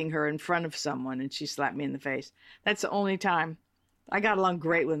sassing her in front of someone and she slapped me in the face. That's the only time. I got along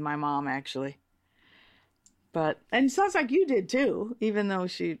great with my mom, actually. And it sounds like you did too, even though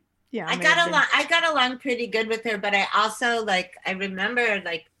she, I got along pretty good with her, but I also I remember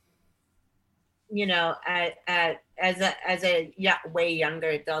as a way younger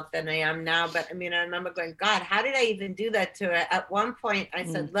adult than I am now. But I remember going, God, how did I even do that to her? At one point I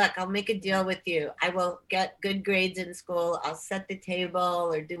said, look, I'll make a deal with you. I will get good grades in school. I'll set the table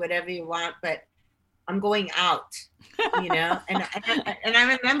or do whatever you want, but I'm going out, and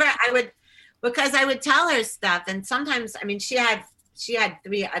I remember because I would tell her stuff. And sometimes, she had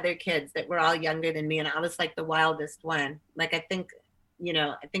 3 other kids that were all younger than me. And I was like the wildest one. I think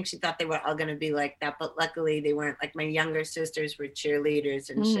she thought they were all going to be like that, but luckily they weren't. Like my younger sisters were cheerleaders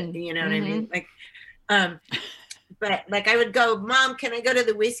and shit, you know what I mean? But I would go, Mom, can I go to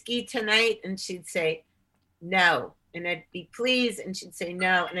the whiskey tonight? And she'd say, no. And I'd be, please. And she'd say,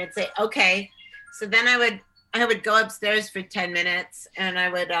 no. And I'd say, okay. So then I would go upstairs for 10 minutes and I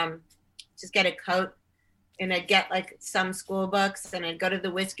would just get a coat and I'd get some school books and I'd go to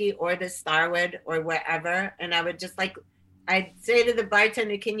the whiskey or the Starwood or wherever. And I would just I'd say to the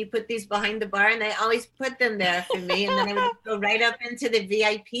bartender, can you put these behind the bar? And they always put them there for me. And then I would go right up into the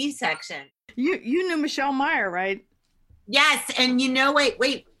VIP section. You knew Michelle Meyer, right? Yes. And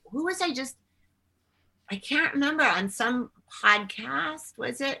wait, who was I can't remember, on some podcast,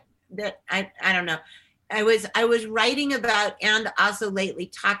 was it? That I don't know. I was writing about and also lately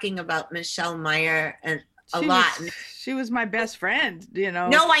talking about Michelle Meyer and a lot. She was my best friend, No,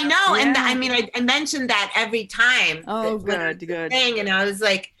 I know. Yeah. And I mentioned that every time. Oh, good. Thing, and I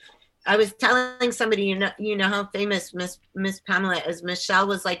was telling somebody, you know how famous Miss Pamela is. Michelle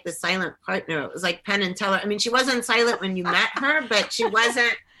was like the silent partner. It was like Penn and Teller. She wasn't silent when you met her, but she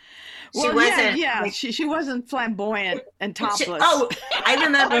wasn't. She wasn't flamboyant and topless. I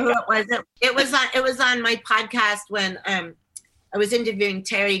remember who it was. It was on my podcast when I was interviewing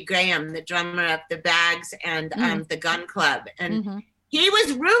Terry Graham, the drummer of the Bags and the Gun Club, and he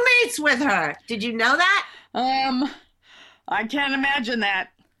was roommates with her. Did you know that? I can't imagine that.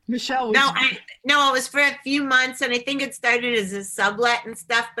 Michelle was... No, it was for a few months, and I think it started as a sublet and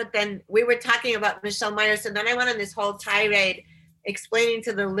stuff. But then we were talking about Michelle Meyer, so then I went on this whole tirade explaining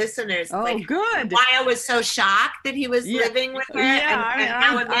to the listeners why I was so shocked that he was living with her and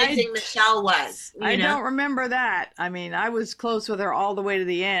how amazing Michelle was. I don't remember that. I was close with her all the way to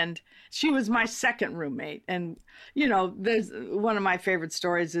the end. She was my second roommate. And, there's one of my favorite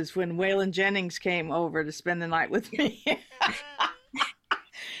stories is when Waylon Jennings came over to spend the night with me.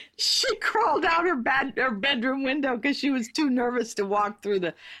 She crawled out her bedroom window because she was too nervous to walk through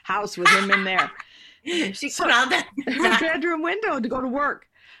the house with him in there. She crawled out her bedroom window to go to work.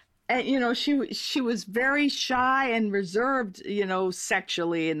 And, she was very shy and reserved,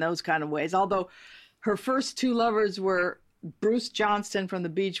 sexually in those kind of ways. Although her first 2 lovers were Bruce Johnston from the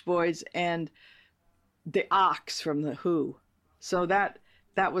Beach Boys and the Ox from the Who. So that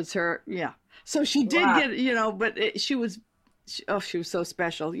was her. Yeah. So she did get, but she was so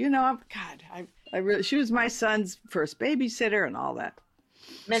special. She was my son's first babysitter and all that.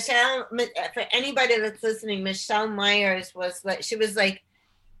 Michelle, for anybody that's listening, Michelle Myers was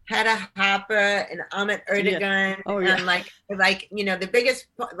Hedda Hopper and Ahmet Erdogan and the biggest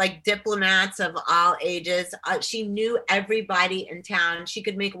diplomats of all ages. She knew everybody in town. She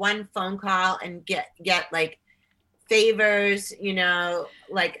could make one phone call and get favors,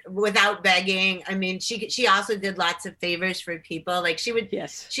 without begging. She also did lots of favors for people. She would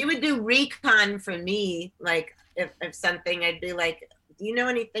do recon for me. If something, I'd be like, do you know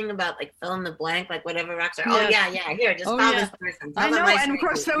anything about fill in the blank, whatever rocks are? Oh yeah, here, just call this person. I know, and of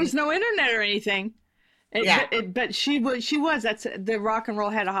course there was no internet or anything. But she was. That's the rock and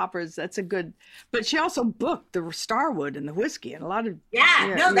roll Hedda Hoppers. That's a good. But she also booked the Starwood and the whiskey and a lot of.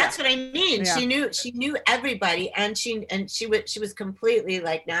 That's what I mean. Yeah. She knew everybody, and she was completely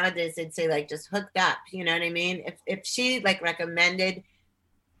nowadays they'd say just hooked up. You know what I mean? If she recommended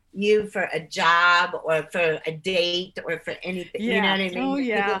you for a job or for a date or for anything, you know what I mean?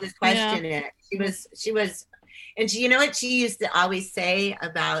 People just question it. She was, and you know what she used to always say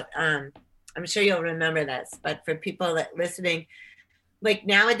about, I'm sure you'll remember this, but for people that listening,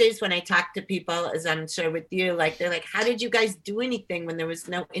 nowadays when I talk to people, as I'm sure with you, they're like, how did you guys do anything when there was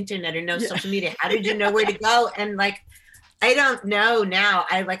no internet or no social media? How did you know where to go? And I don't know now.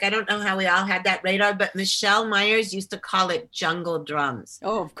 I don't know how we all had that radar, but Michelle Myers used to call it jungle drums.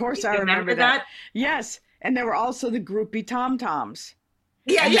 Oh, of course, I You remember that. Yes, and there were also the groupie tom-toms.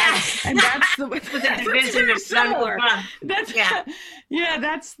 Yeah, and yeah. That's the division of jungle drums.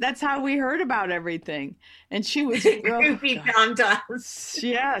 That's how we heard about everything. And she was groupie tom-toms.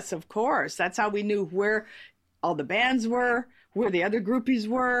 Yes, of course. That's how we knew where all the bands were, where the other groupies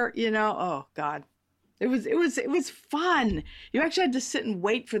were. Oh God. It was fun. You actually had to sit and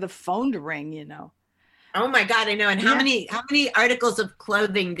wait for the phone to ring, Oh my God, I know. And how many articles of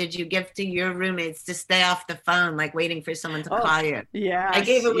clothing did you give to your roommates to stay off the phone, like waiting for someone to call you? Yeah. I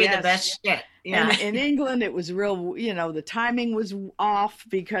gave away the best shit. Yeah. And in England, it was real, the timing was off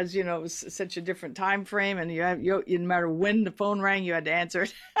because, it was such a different time frame, and no matter when the phone rang, you had to answer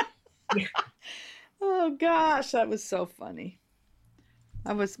it. Yeah. Oh gosh, that was so funny.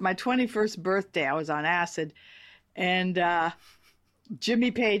 I was my 21st birthday. I was on acid, and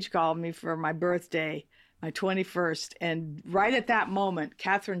Jimmy Page called me for my birthday, my 21st. And right at that moment,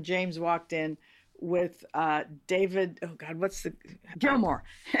 Catherine James walked in with David. Oh God, Gilmour?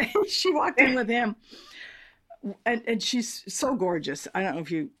 She walked in with him, and she's so gorgeous. I don't know if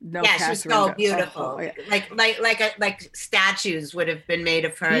you know. Yeah, Catherine. she's so beautiful. Oh, yeah. Like statues would have been made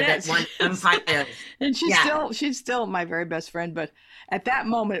of her that won empires. And she's still my very best friend. But at that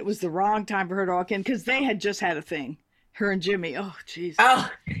moment, it was the wrong time for her to walk in because they had just had a thing. Her and Jimmy. Oh, jeez. Oh.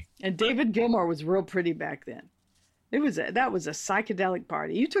 And David Gilmour was real pretty back then. That was a psychedelic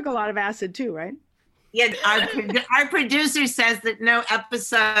party. You took a lot of acid too, right? Yeah, our producer says that no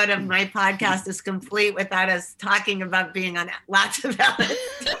episode of my podcast is complete without us talking about being on lots of acid.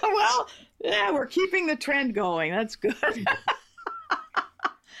 Well, yeah, we're keeping the trend going. That's good.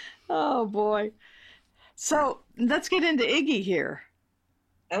 Oh boy. So let's get into Iggy here.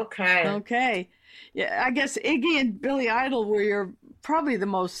 Okay. Yeah, I guess Iggy and Billy Idol were probably the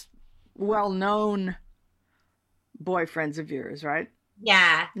most well-known boyfriends of yours, right?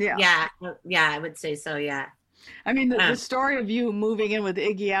 Yeah, I would say so, yeah. I mean, the story of you moving in with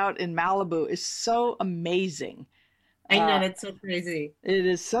Iggy out in Malibu is so amazing. I know, it's so crazy. It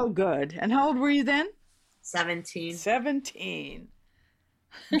is so good. And how old were you then? 17. 17.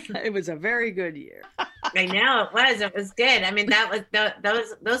 It was a very good year. I know it was good. I mean, that was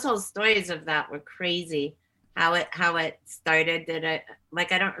those whole stories of that were crazy. How it started. I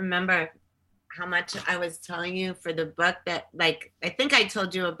don't remember how much I was telling you for the book that, like, I think I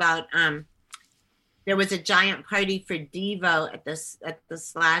told you about there was a giant party for Devo at the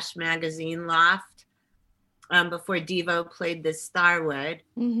Slash magazine loft before Devo played the Starwood.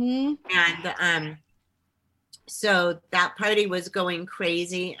 Mm-hmm. And so that party was going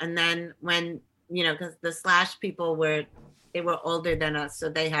crazy. And then when, because the Slash people were older than us, so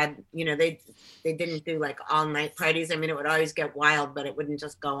they had, they didn't do like all night parties. I mean, it would always get wild, but it wouldn't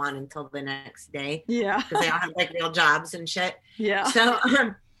just go on until the next day. Yeah, because they all had like real jobs and shit. Yeah.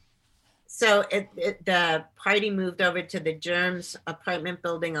 So the party moved over to the Germs apartment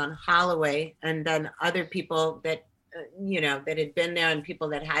building on Holloway, and then other people that that had been there and people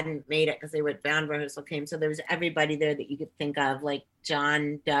that hadn't made it because they were at band rehearsal came. So there was everybody there that you could think of, like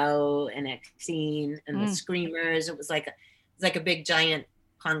John Doe and Exene and the Screamers. It was like a big giant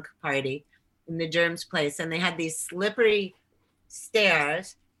punk party in the Germs place. And they had these slippery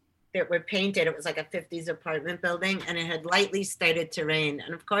stairs that were painted. It was like a 50s apartment building, and it had lightly started to rain.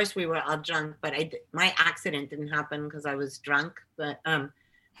 And of course we were all drunk, but my accident didn't happen because I was drunk. But I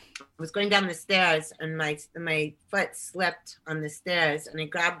was going down the stairs and my foot slipped on the stairs, and I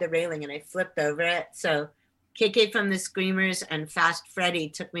grabbed the railing and I flipped over it. So KK from the Screamers and Fast Freddy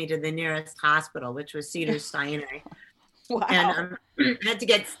took me to the nearest hospital, which was Cedars-Sinai. Wow. And I had to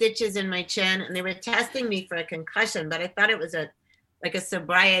get stitches in my chin, and they were testing me for a concussion, but I thought it was a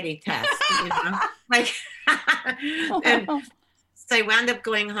sobriety test, and so I wound up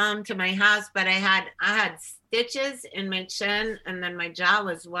going home to my house, but I had stitches in my chin, and then my jaw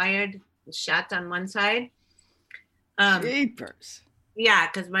was wired shut on one side. Jeepers. Yeah,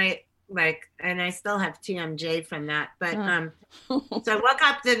 because and I still have TMJ from that. But so I woke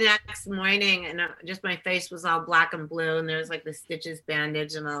up the next morning, and just my face was all black and blue, and there was like the stitches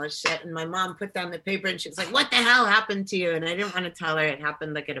bandage and all this shit. And my mom put down the paper, and she was like, "What the hell happened to you?" And I didn't want to tell her it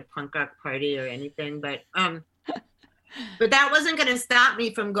happened like at a punk rock party or anything, but that wasn't going to stop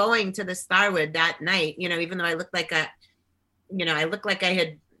me from going to the Starwood that night. Even though I looked like I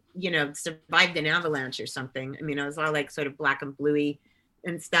had survived an avalanche or something. I mean, I was all like sort of black and bluey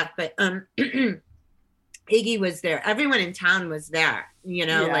and stuff, but Iggy was there. Everyone in town was there,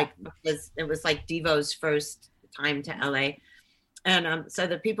 because it was like Devo's first time to LA. So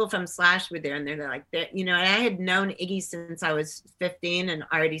the people from Slash were there, and they're like, you know, and I had known Iggy since I was 15, and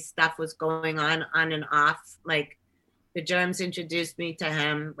already stuff was going on and off. Like the Germs introduced me to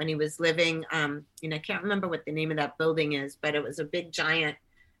him when he was living, you know, I can't remember what the name of that building is, but it was a big giant,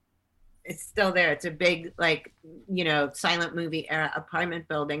 it's still there. It's a big, like, you know, silent movie era apartment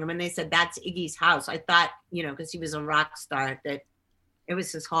building. And when they said that's Iggy's house, I thought, you know, because he was a rock star, that it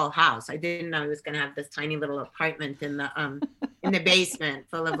was his whole house. I didn't know he was going to have this tiny little apartment in the basement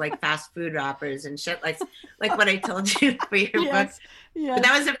full of like fast food wrappers and shit, like what I told you for your book. Yes. But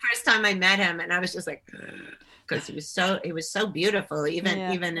that was the first time I met him, and I was just like, because he was so beautiful,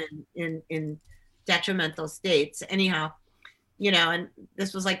 even in detrimental states. Anyhow, you know, and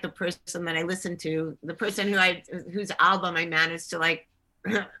this was like the person that I listened to, the person whose album I managed to like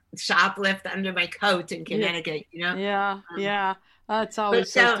shoplift under my coat in Connecticut. You know. Yeah. That's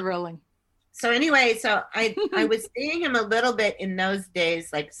always so thrilling. So anyway, so I was seeing him a little bit in those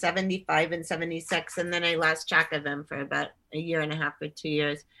days, like 75 and 76, and then I lost track of him for about a year and a half or 2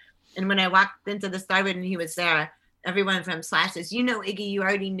 years. And when I walked into the Starwood and he was there, everyone from Slash says, you know Iggy, you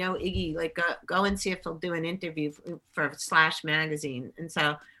already know Iggy, like go and see if he'll do an interview for Slash magazine. And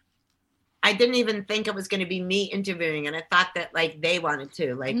so I didn't even think it was going to be me interviewing, and I thought that like they wanted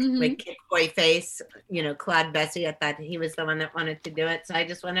to, like Kid Boy Face, you know, Claude Bessie. I thought he was the one that wanted to do it, so I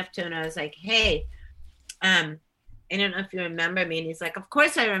just went up to him and I was like, "Hey, I don't know if you remember me." And he's like, "Of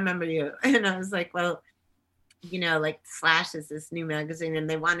course I remember you." And I was like, "Well, you know, like Slash is this new magazine, and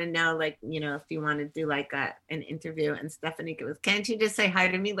they want to know, like, you know, if you want to do like an interview." And Stephanie goes, "Can't you just say hi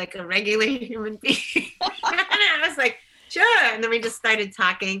to me like a regular human being?" And I was like, "Sure." And then we just started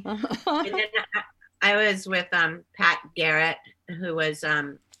talking. And then I was with Pat Garrett, who was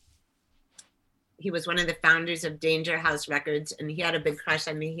he was one of the founders of Danger House Records, and he had a big crush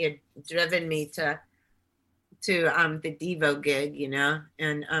on me. He had driven me to the Devo gig, you know.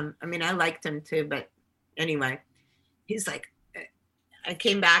 And I mean, I liked him too, but anyway, he's like, I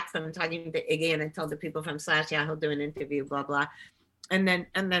came back from talking to Iggy, and I told the people from Slash, yeah, he'll do an interview, blah blah. And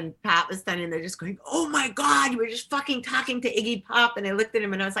then Pat was standing there just going, "Oh my God, you were just fucking talking to Iggy Pop." And I looked at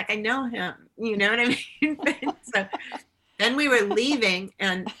him and I was like, I know him. You know what I mean? So then we were leaving,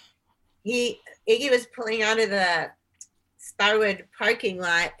 and Iggy was pulling out of the Starwood parking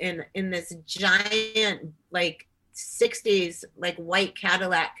lot in this giant, like 60s, like white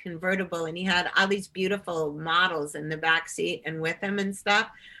Cadillac convertible. And he had all these beautiful models in the back seat and with him and stuff.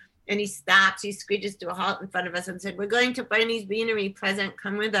 And he stops, he screeches to a halt in front of us and said, "We're going to Barney's Beanery, Pleasant,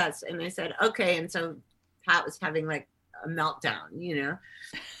 come with us." And I said, "Okay." And so Pat was having like a meltdown, you know?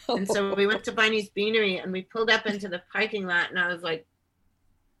 And so we went to Barney's Beanery, and we pulled up into the parking lot, and I was like,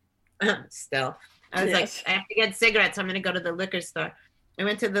 like, I have to get cigarettes. I'm going to go to the liquor store. I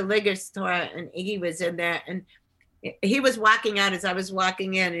went to the liquor store, and Iggy was in there, and he was walking out as I was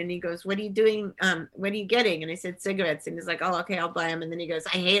walking in, and he goes, "What are you doing? What are you getting?" And I said, "Cigarettes." And he's like, "Oh, okay, I'll buy them." And then he goes,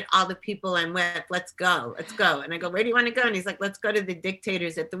 "I hate all the people I'm with. Let's go. And I go, "Where do you want to go?" And he's like, "Let's go to the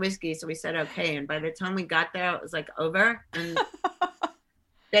Dictators at the Whiskey." So we said, okay. And by the time we got there, it was like over. And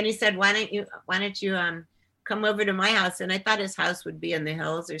then he said, why don't you come over to my house? And I thought his house would be in the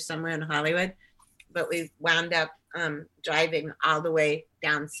hills or somewhere in Hollywood, but we wound up driving all the way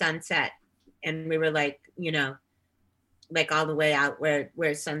down Sunset. And we were like, you know, like all the way out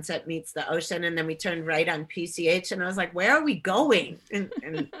where Sunset meets the ocean. And then we turned right on PCH, and I was like, where are we going? And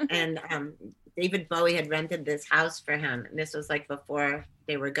David Bowie had rented this house for him. And this was like before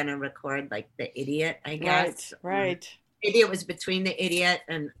they were going to record like The Idiot, I guess. Right. Idiot was between The Idiot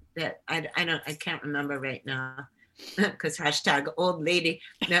and that. I can't remember right now because # old lady.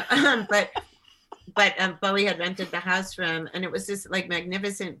 No, but Bowie had rented the house for him, and it was this like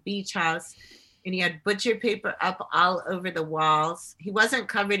magnificent beach house. And he had butcher paper up all over the walls. He wasn't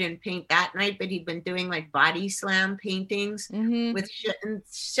covered in paint that night, but he'd been doing like body slam paintings with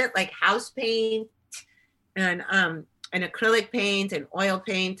shit like house paint and acrylic paint and oil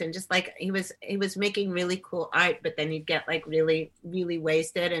paint, and just like he was making really cool art. But then he'd get like really, really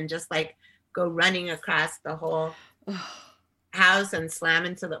wasted and just like go running across the whole house and slam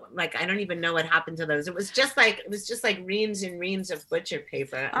into the, like, I don't even know what happened to those. It was just like reams and reams of butcher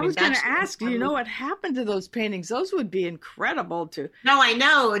paper. I was going to ask, do you know what happened to those paintings? Those would be incredible to. No, I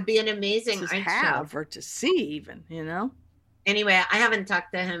know. It would be an amazing to art have show. Or to see even, you know? Anyway, I haven't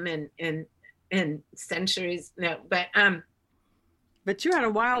talked to him in centuries. No, but you had a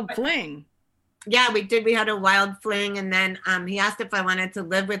wild fling. Yeah, we did. We had a wild fling, and then he asked if I wanted to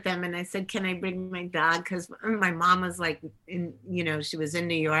live with him, and I said, "Can I bring my dog?" Because my mom was like, she was in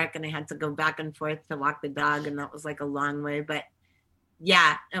New York, and I had to go back and forth to walk the dog, and that was like a long way. But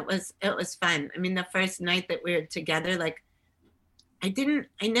yeah, it was fun. I mean, the first night that we were together, like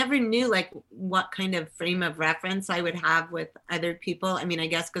I never knew like what kind of frame of reference I would have with other people. I mean, I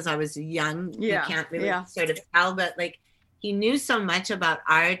guess because I was young, you can't really sort of tell, but like he knew so much about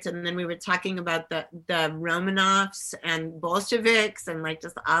art. And then we were talking about the Romanovs and Bolsheviks and like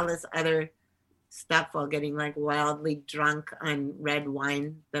just all this other stuff while getting like wildly drunk on red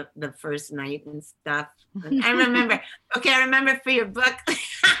wine the first night and stuff. And I remember for your book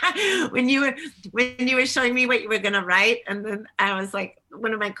when you were showing me what you were gonna write, and then I was like,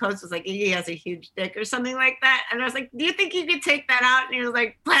 one of my coaches was like, he has a huge dick or something like that, and I was like, do you think you could take that out? And he was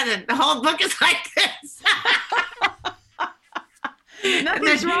like, Pleasant, the whole book is like this.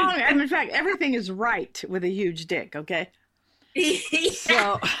 Nothing's wrong, and in fact, everything is right with a huge dick. Okay.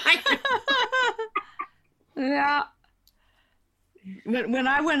 So, yeah. When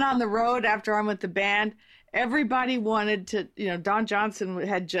I went on the road after I'm with the band, everybody wanted to, Don Johnson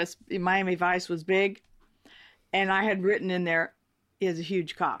had just, Miami Vice was big, and I had written in there, he has a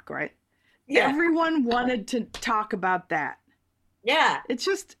huge cock, right? Yeah. Everyone wanted to talk about that. Yeah. It's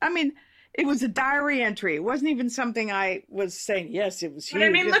just, I mean, it was a diary entry. It wasn't even something I was saying, yes, it was huge. But I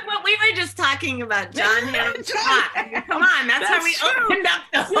mean, look what we were just talking about, John Hamm's cock. Come on, that's how we opened up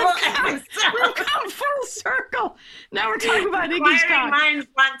the whole episode. We've come full circle. Now we're talking about Iggy's cock. Inquiring minds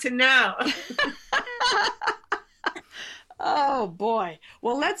want to know. Oh boy.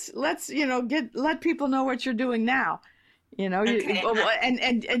 Well, let's let people know what you're doing now. Okay.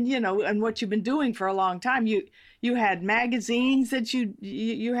 And what you've been doing for a long time. You had magazines that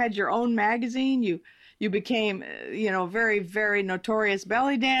you had your own magazine. You became very, very notorious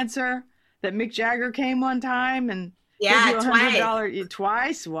belly dancer that Mick Jagger came one time and gave you $100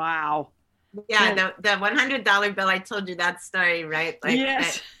 twice. Wow. Yeah, the $100 bill, I told you that story, right? Like,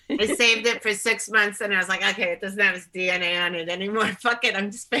 yes. I saved it for 6 months and I was like, okay, it doesn't have his DNA on it anymore. Fuck it,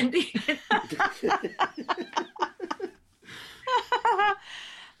 I'm spending it.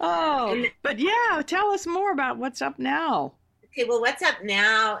 Oh, but yeah, tell us more about what's up now. Okay, well, what's up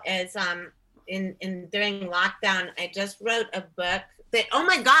now is during lockdown, I just wrote a book that, oh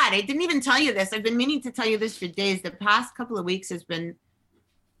my God, I didn't even tell you this. I've been meaning to tell you this for days. The past couple of weeks has been,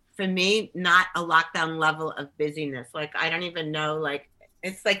 for me, not a lockdown level of busyness. Like, I don't even know, like,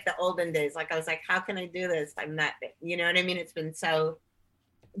 it's like the olden days. Like, I was like, how can I do this? I'm not, you know what I mean? It's been so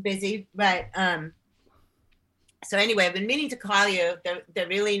busy, but, so anyway, I've been meaning to call you. The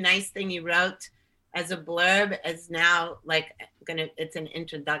really nice thing you wrote as a blurb is now like it's an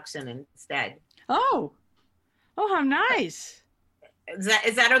introduction instead. Oh, how nice. Is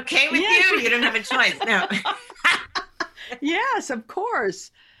that okay with you? You don't have a choice. No. Yes, of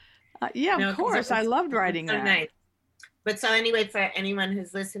course. Of course. I loved writing that. Nice. But so anyway, for anyone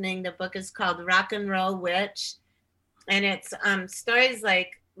who's listening, the book is called Rock and Roll Witch, and it's stories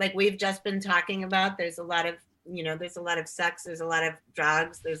like we've just been talking about. There's a lot of sex, there's a lot of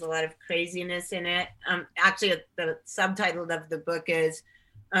drugs, there's a lot of craziness in it. Actually, the subtitle of the book is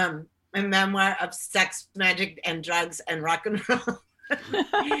a memoir of sex, magic, and drugs and rock and roll.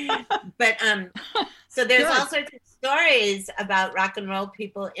 But so there's all sorts of stories about rock and roll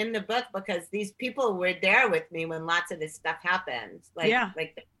people in the book because these people were there with me when lots of this stuff happened.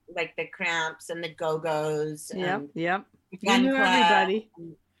 Like the Cramps and the Go-Go's. Yep. You knew everybody.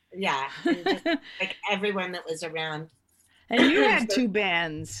 Yeah, and just, like everyone that was around. And you had two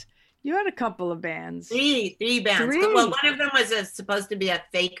bands. You had a couple of bands. Three bands. Well, one of them was supposed to be a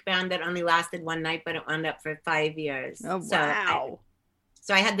fake band that only lasted one night, but it wound up for 5 years. Oh, wow.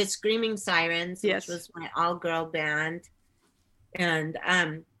 So I had the Screaming Sirens, yes, which was my all-girl band. And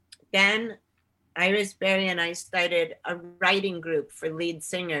then Iris Berry and I started a writing group for lead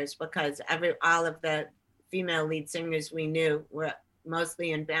singers because all of the female lead singers we knew were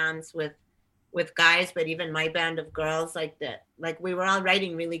mostly in bands with guys, but even my band of girls, like we were all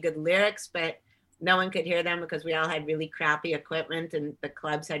writing really good lyrics, but no one could hear them because we all had really crappy equipment and the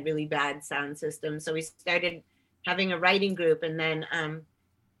clubs had really bad sound systems. So we started having a writing group, and then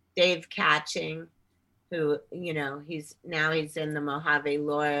Dave Catching, who, he's in the Mojave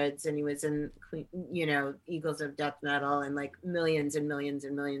Lords, and he was in, Eagles of Death Metal and like millions and millions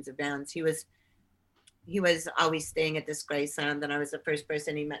and millions of bands. He was always staying at this Graceland, and I was the first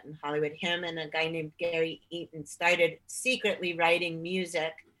person he met in Hollywood. Him and a guy named Gary Eaton started secretly writing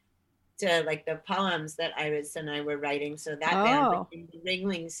music to like the poems that Iris and I were writing. So that band became the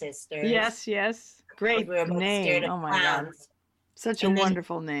Ringling Sisters. Yes. Great name. Oh my God. Such a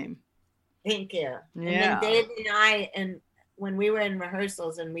wonderful name. Thank you. Yeah. And then Dave and I, and when we were in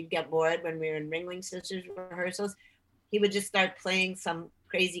rehearsals and we'd get bored when we were in Ringling Sisters rehearsals, he would just start playing some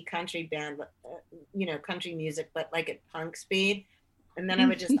crazy country band, country music, but like at punk speed. And then I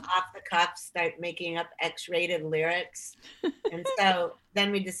would just off the cuff start making up X-rated lyrics. And so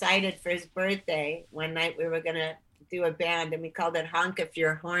then we decided for his birthday one night we were gonna do a band, and we called it Honk If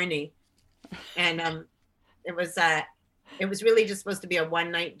You're Horny. And it was really just supposed to be a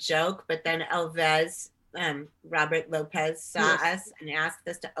one-night joke, but then Elvez, Robert Lopez, saw us and asked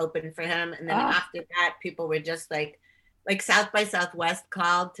us to open for him. And then after that, people were just like South by Southwest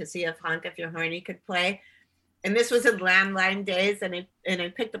called to see if Honk If You're Horny could play. And this was in landline days, and I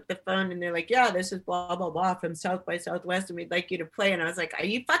picked up the phone, and they're like, yeah, this is blah, blah, blah from South by Southwest, and we'd like you to play. And I was like, are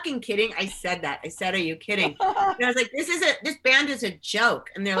you fucking kidding? I said that. I said, are you kidding? And I was like, this band is a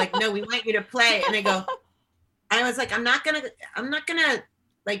joke. And they're like, no, we want you to play. And I was like, I'm not gonna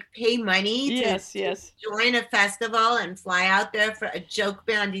like pay money to join a festival and fly out there for a joke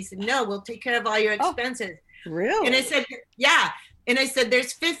band. He said, no, we'll take care of all your expenses. Really? And I said, yeah. And I said,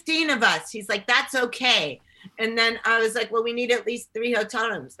 there's 15 of us. He's like, that's okay. And then I was like, well, we need at least 3 hotel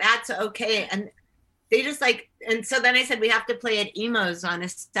rooms. That's okay. And they just and so then I said, we have to play at Emo's on a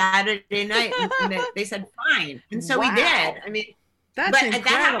Saturday night. And they said, fine. And so we did. I mean, that's incredible.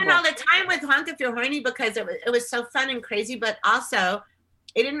 That happened all the time with Honk If You're Horny because it was so fun and crazy, but also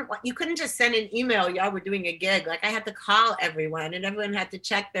you couldn't just send an email, y'all were doing a gig. Like I had to call everyone, and everyone had to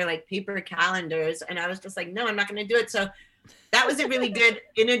check their paper calendars. And I was just like, no, I'm not going to do it. So that was a really good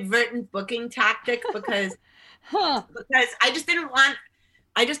inadvertent booking tactic because I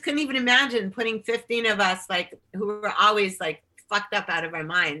just couldn't even imagine putting 15 of us who were always fucked up out of our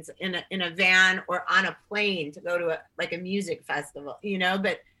minds in a van or on a plane to go to a music festival,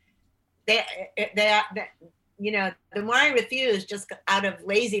 but they the more I refused just out of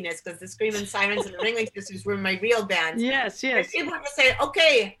laziness, because the Screaming Sirens and the Ringling Sisters were my real bands. Yes. People would say,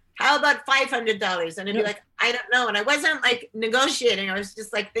 okay, how about $500? And I'd be like, I don't know. And I wasn't negotiating. I was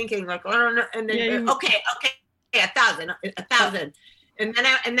just thinking I don't know. And then okay, $1,000. And then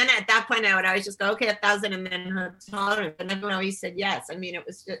at that point I would always just go, okay, 1,000, and then hotel room. And everyone always said yes. I mean, it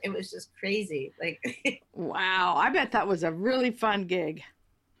was just crazy. Wow, I bet that was a really fun gig.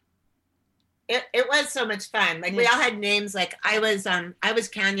 It was so much fun. We all had names. I was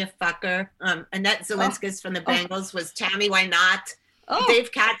Kanya Fucker. Annette Zelinskas from the Bangles was Tammy Why Not.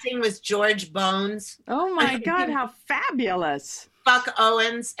 Dave Katzing was George Bones. Oh my God, how fabulous! Buck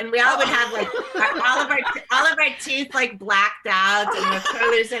Owens, and we all would have all of our teeth blacked out and the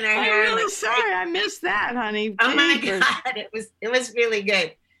curlers in our hair. I'm really sorry, I missed that, honey. Oh my God, it was really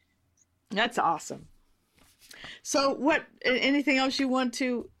good. That's awesome. So, what? Anything else you want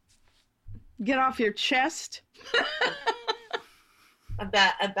to get off your chest?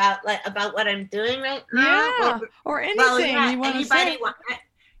 about what I'm doing right now? Yeah, or anything you want to say.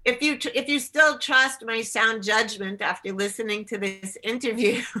 If you still trust my sound judgment after listening to this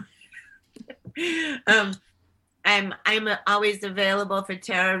interview, I'm always available for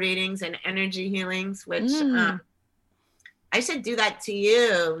tarot readings and energy healings, which I should do that to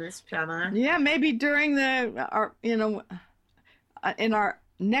you, Miss Pamela. Yeah, maybe during in our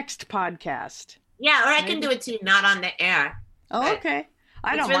next podcast. Yeah, or I can do it to you, not on the air. Oh, okay.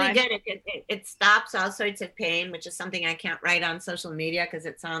 It's really good. It stops all sorts of pain, which is something I can't write on social media because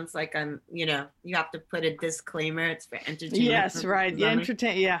it sounds like you have to put a disclaimer. It's for entertainment. Yes, right. Yeah,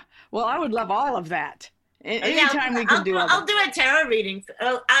 yeah. Well, I would love all of that. Anytime we can do it. I'll do a tarot reading.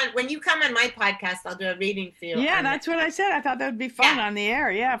 When you come on my podcast, I'll do a reading for you. Yeah, that's what I said. I thought that would be fun on the air.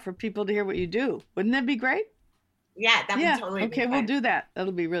 Yeah, for people to hear what you do. Wouldn't that be great? Yeah, that would totally be fun. We'll do that.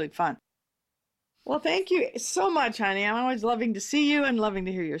 That'll be really fun. Well, thank you so much, honey. I'm always loving to see you and loving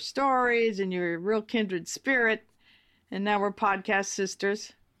to hear your stories, and you're a real kindred spirit. And now we're podcast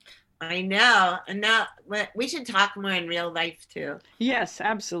sisters. I know. And now we should talk more in real life, too. Yes,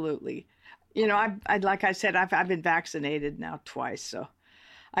 absolutely. I like I said, I've been vaccinated now twice, so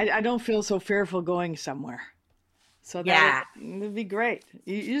I don't feel so fearful going somewhere. So that would be great.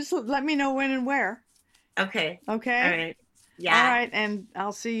 You just let me know when and where. Okay. Okay. All right. Yeah. All right, and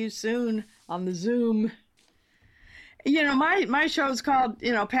I'll see you soon on the Zoom. My show's called,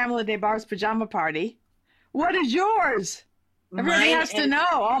 Pamela Des Barres Pajama Party. What is yours? Everybody has to know,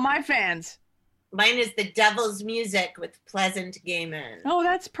 all my fans. Mine is The Devil's Music with Pleasant Gaiman. Oh,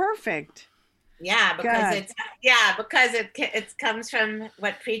 that's perfect. Yeah, because it comes from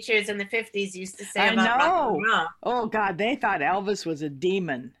what preachers in the 50s used to say about rock and roll. Oh God, they thought Elvis was a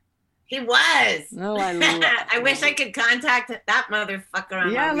demon. He was. Oh, I love it. I wish I could contact that motherfucker.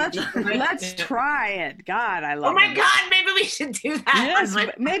 Let's try it. God, I love it. Oh my God, maybe we should do that. Yes,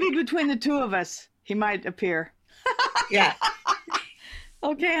 maybe between the two of us, he might appear. Yeah.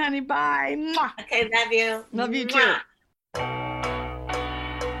 Okay, honey, bye. Mwah. Okay, love you. Love you too.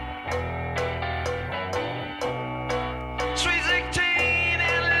 Sweet 16.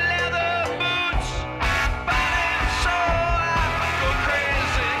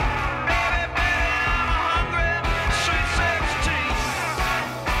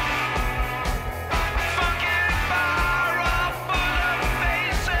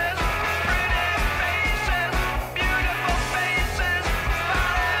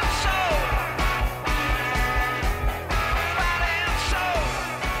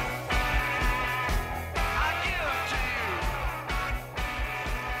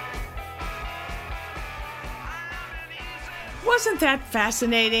 Wasn't that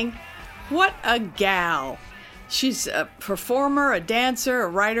fascinating? What a gal. She's a performer, a dancer, a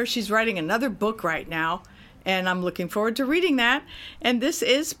writer. She's writing another book right now, and I'm looking forward to reading that. And this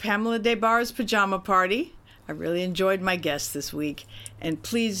is Pamela Des Barres' Pajama Party. I really enjoyed my guests this week, and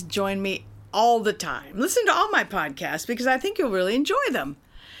please join me all the time. Listen to all my podcasts because I think you'll really enjoy them.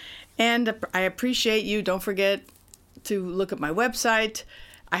 And I appreciate you. Don't forget to look at my website.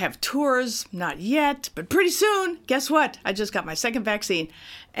 I have tours, not yet, but pretty soon. Guess what? I just got my second vaccine,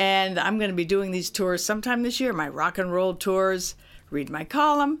 and I'm going to be doing these tours sometime this year, my rock and roll tours. Read my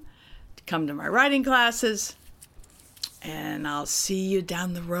column, come to my writing classes, and I'll see you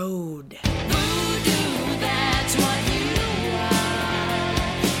down the road. Voodoo, that's what you are.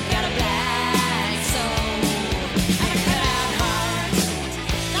 Got a black soul and a cut-out heart.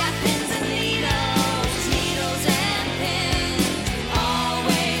 Got pins and needles, needles and pins.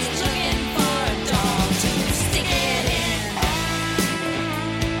 Always looking for a doll to stick it in.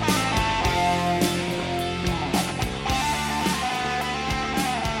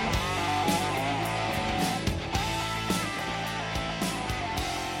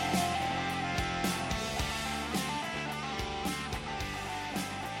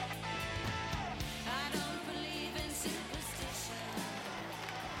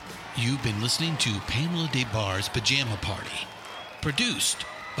 You've been listening to Pamela Des Barres' Pajama Party, produced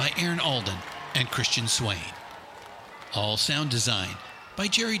by Aaron Alden and Christian Swain. All sound design by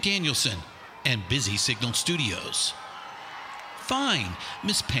Jerry Danielson and Busy Signal Studios. Find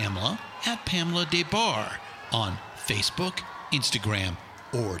Miss Pamela at Pamela Des Barres on Facebook, Instagram,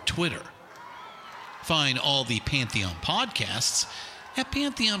 or Twitter. Find all the Pantheon podcasts at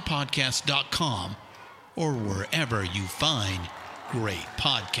pantheonpodcast.com or wherever you find great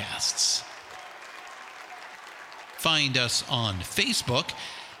podcasts. Find us on Facebook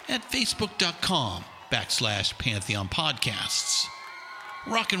at facebook.com/Pantheon Podcasts,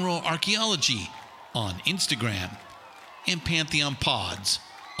 Rock and Roll Archaeology on Instagram, and Pantheon Pods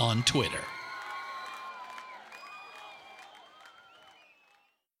on Twitter.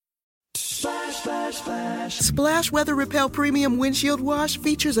 Splash Weather Repel Premium Windshield Wash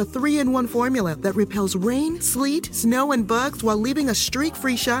features a 3-in-1 formula that repels rain, sleet, snow, and bugs while leaving a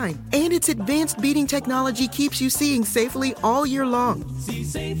streak-free shine. And its advanced beading technology keeps you seeing safely all year long. See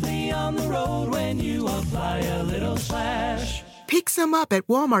safely on the road when you apply a little splash. Pick some up at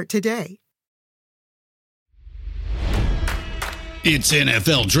Walmart today. It's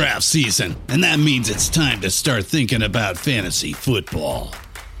NFL draft season, and that means it's time to start thinking about fantasy football.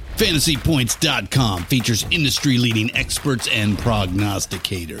 FantasyPoints.com features industry-leading experts and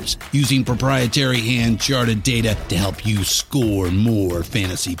prognosticators using proprietary hand-charted data to help you score more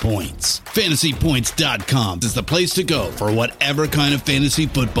fantasy points. FantasyPoints.com is the place to go for whatever kind of fantasy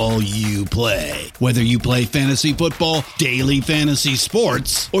football you play. Whether you play fantasy football, daily fantasy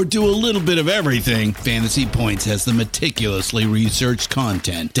sports, or do a little bit of everything, Fantasy Points has the meticulously researched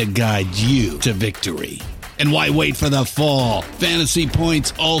content to guide you to victory. And why wait for the fall? Fantasy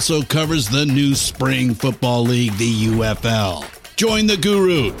Points also covers the new spring football league, the UFL. Join the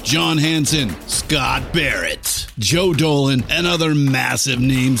guru, John Hansen, Scott Barrett, Joe Dolan, and other massive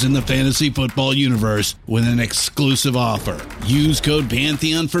names in the fantasy football universe with an exclusive offer. Use code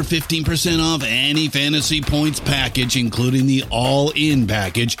Pantheon for 15% off any Fantasy Points package, including the all-in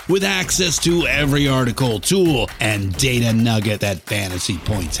package, with access to every article, tool, and data nugget that Fantasy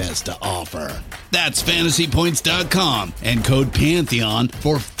Points has to offer. That's FantasyPoints.com and code Pantheon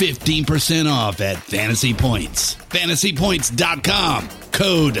for 15% off at Fantasy Points. FantasyPoints.com,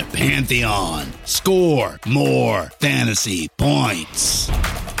 code Pantheon. Score more fantasy points.